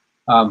doesn't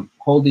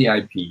hold the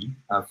IP,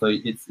 so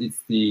it's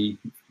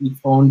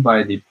owned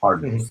by the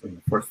partners.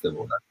 First of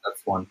all,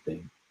 that's one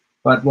thing.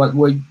 But what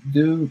we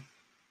do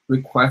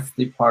request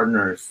the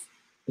partners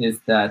is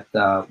that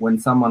when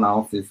someone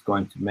else is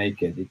going to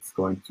make it, it's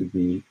going to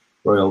be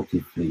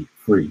royalty free.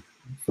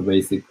 So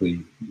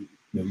basically,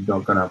 you're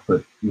not gonna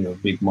put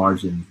big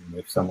margins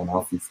if someone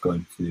else is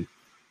going to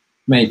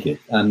make it.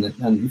 And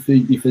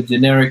if a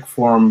generic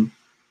form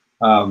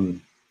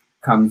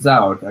comes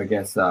out, I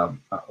guess of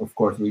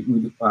course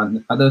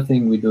another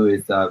thing we do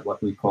is what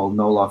we call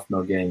no loss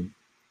no gain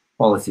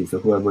policy. So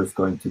whoever is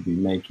going to be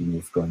making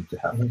is going to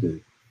have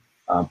to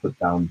put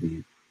down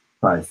the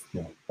price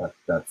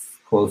that's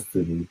close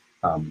to the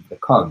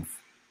COGS.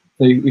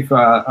 So if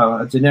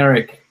a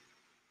generic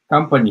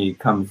company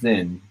comes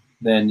in,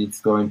 then it's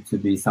going to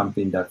be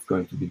something that's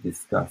going to be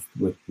discussed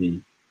with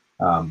the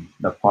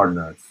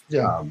partners,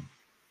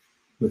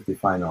 with the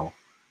final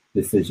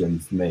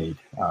decisions made,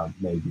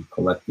 maybe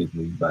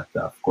collectively. But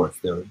of course,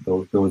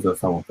 those are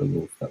some of the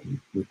rules that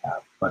we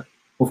have. But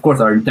of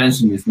course, our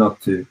intention is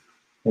not to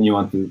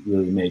anyone to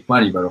really make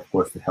money, but of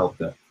course to help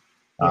the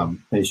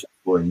patients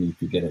who need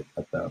to get it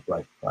at the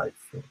right price.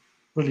 So.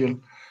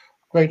 Brilliant.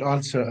 Great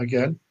answer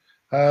again.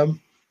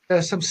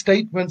 There's some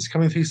statements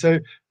coming through. So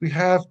we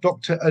have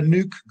Dr.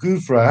 Anouk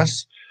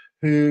Guvras,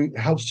 who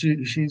runs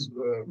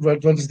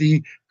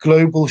the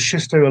Global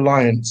Schisto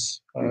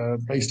Alliance,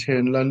 based here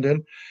in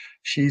London.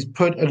 She's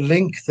put a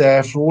link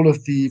there for all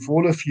of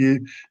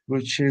you,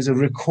 which is a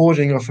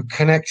recording of a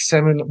Connect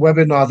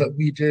webinar that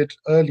we did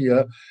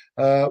earlier,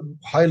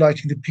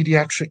 highlighting the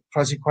Pediatric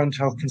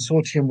Praziquantel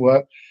Consortium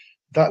work.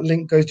 That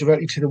link goes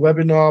directly to the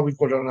webinar. We've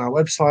got it on our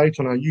website,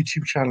 on our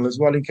YouTube channel as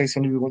well, in case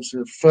anyone wants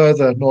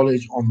further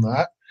knowledge on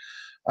that.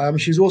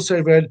 She's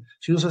also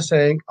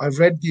saying, I've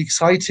read the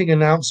exciting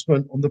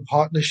announcement on the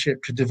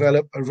partnership to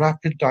develop a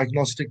rapid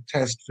diagnostic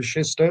test for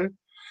schisto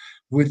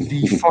with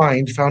the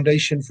FIND,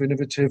 Foundation for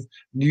Innovative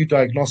New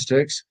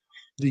Diagnostics,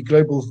 the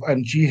Global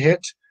and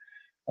GHIT,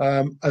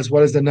 as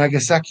well as the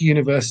Nagasaki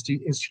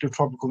University Institute of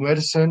Tropical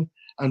Medicine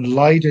and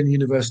Leiden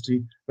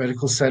University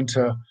Medical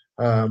Center,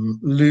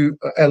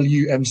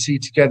 LUMC,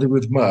 together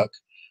with Merck.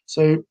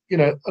 So,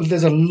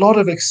 there's a lot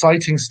of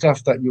exciting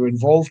stuff that you're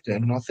involved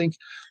in. And I think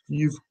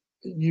you've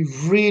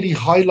really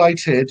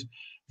highlighted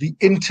the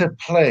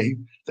interplay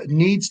that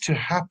needs to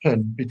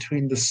happen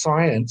between the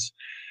science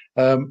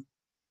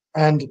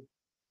and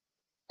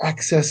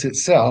access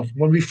itself.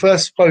 When we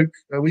first spoke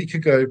a week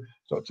ago,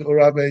 Dr.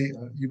 Urabe,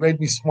 you made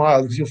me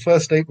smile because your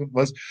first statement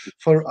was,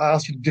 I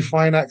asked you to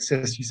define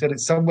access. You said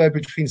it's somewhere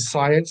between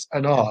science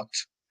and art.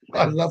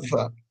 I love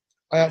that.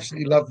 I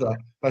absolutely love that.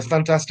 That's a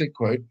fantastic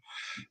quote.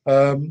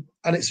 And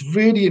it's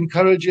really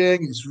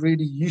encouraging. It's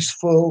really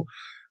useful.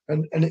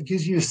 And it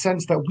gives you a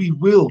sense that we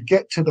will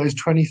get to those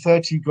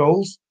 2030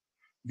 goals,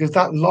 because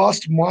that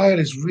last mile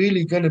is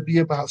really going to be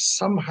about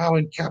somehow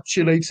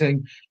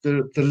encapsulating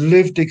the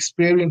lived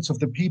experience of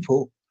the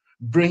people,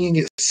 bringing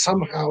it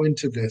somehow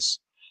into this.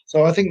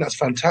 So I think that's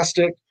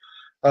fantastic.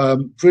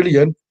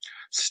 Brilliant.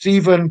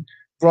 Stephen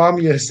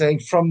Bramia is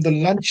saying, from the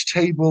lunch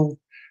table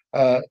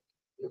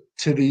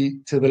to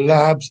the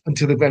labs and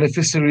to the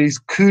beneficiaries.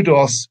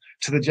 Kudos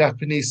to the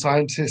Japanese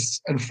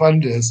scientists and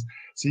funders.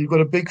 So you've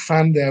got a big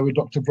fan there with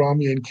Dr.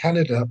 Brahmi in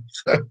Canada.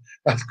 So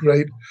that's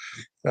great.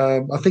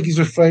 I think he's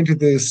referring to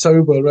the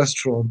Soba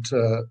restaurant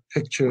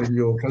picture in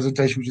your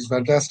presentation, which is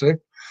fantastic.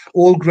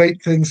 All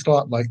great things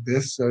start like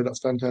this, so that's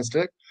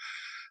fantastic.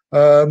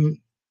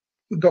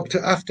 Dr.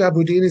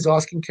 Aftabuddin is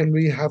asking, can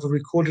we have a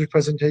recorded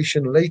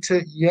presentation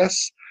later?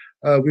 Yes,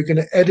 we're going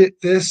to edit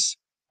this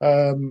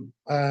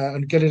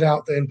and get it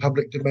out there in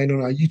public domain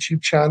on our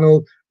YouTube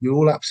channel. You're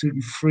all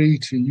absolutely free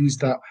to use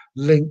that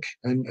link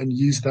and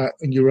use that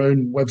in your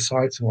own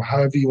websites or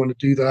however you want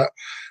to do that.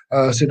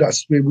 So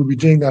we'll be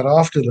doing that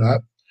after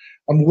that.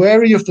 I'm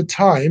wary of the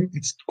time.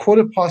 It's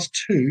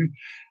 2:15.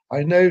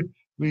 I know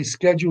we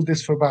scheduled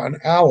this for about an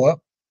hour.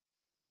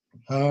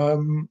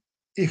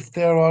 If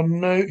there are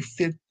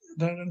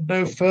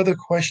no further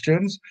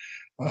questions,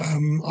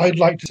 I'd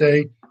like to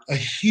say a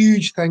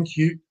huge thank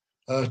you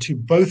to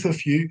both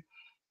of you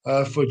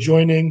for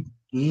joining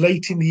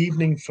late in the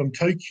evening from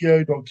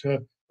Tokyo, Dr.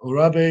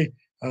 Urabe,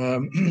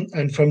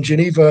 and from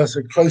Geneva,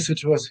 so closer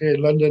to us here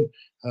in London,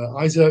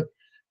 Isaac.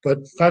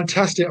 But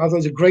fantastic. I thought it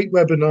was a great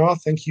webinar.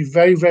 Thank you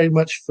very, very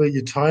much for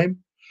your time.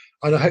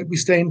 And I hope we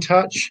stay in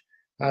touch.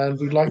 And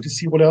we'd like to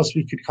see what else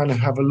we could kind of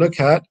have a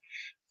look at.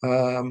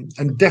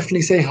 And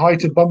definitely say hi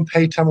to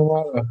Bumpei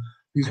Tamawara.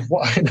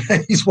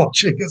 He's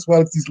watching as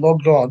well because he's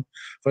logged on.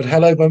 But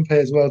hello,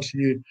 Bumpei, as well to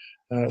you.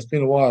 It's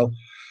been a while.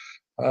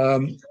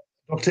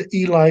 Dr.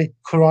 Eli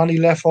Kurani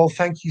Leffel,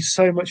 thank you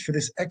so much for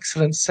this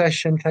excellent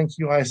session. Thank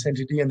you,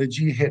 ISNTD and the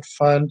GHIT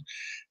Fund.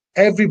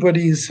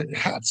 Everybody's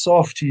hats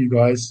off to you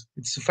guys.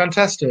 It's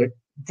fantastic,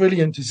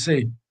 brilliant to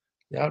see.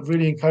 Yeah,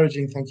 really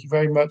encouraging. Thank you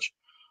very much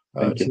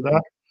to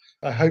that.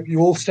 I hope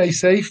you all stay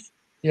safe.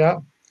 Yeah,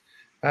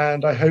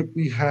 and I hope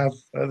we have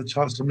the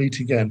chance to meet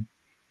again.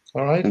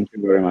 All right. Thank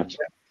you very much.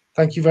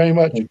 Thank you very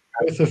much,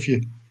 both of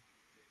you.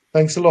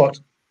 Thanks a lot.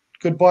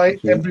 Goodbye,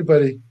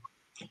 everybody.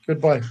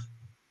 Goodbye.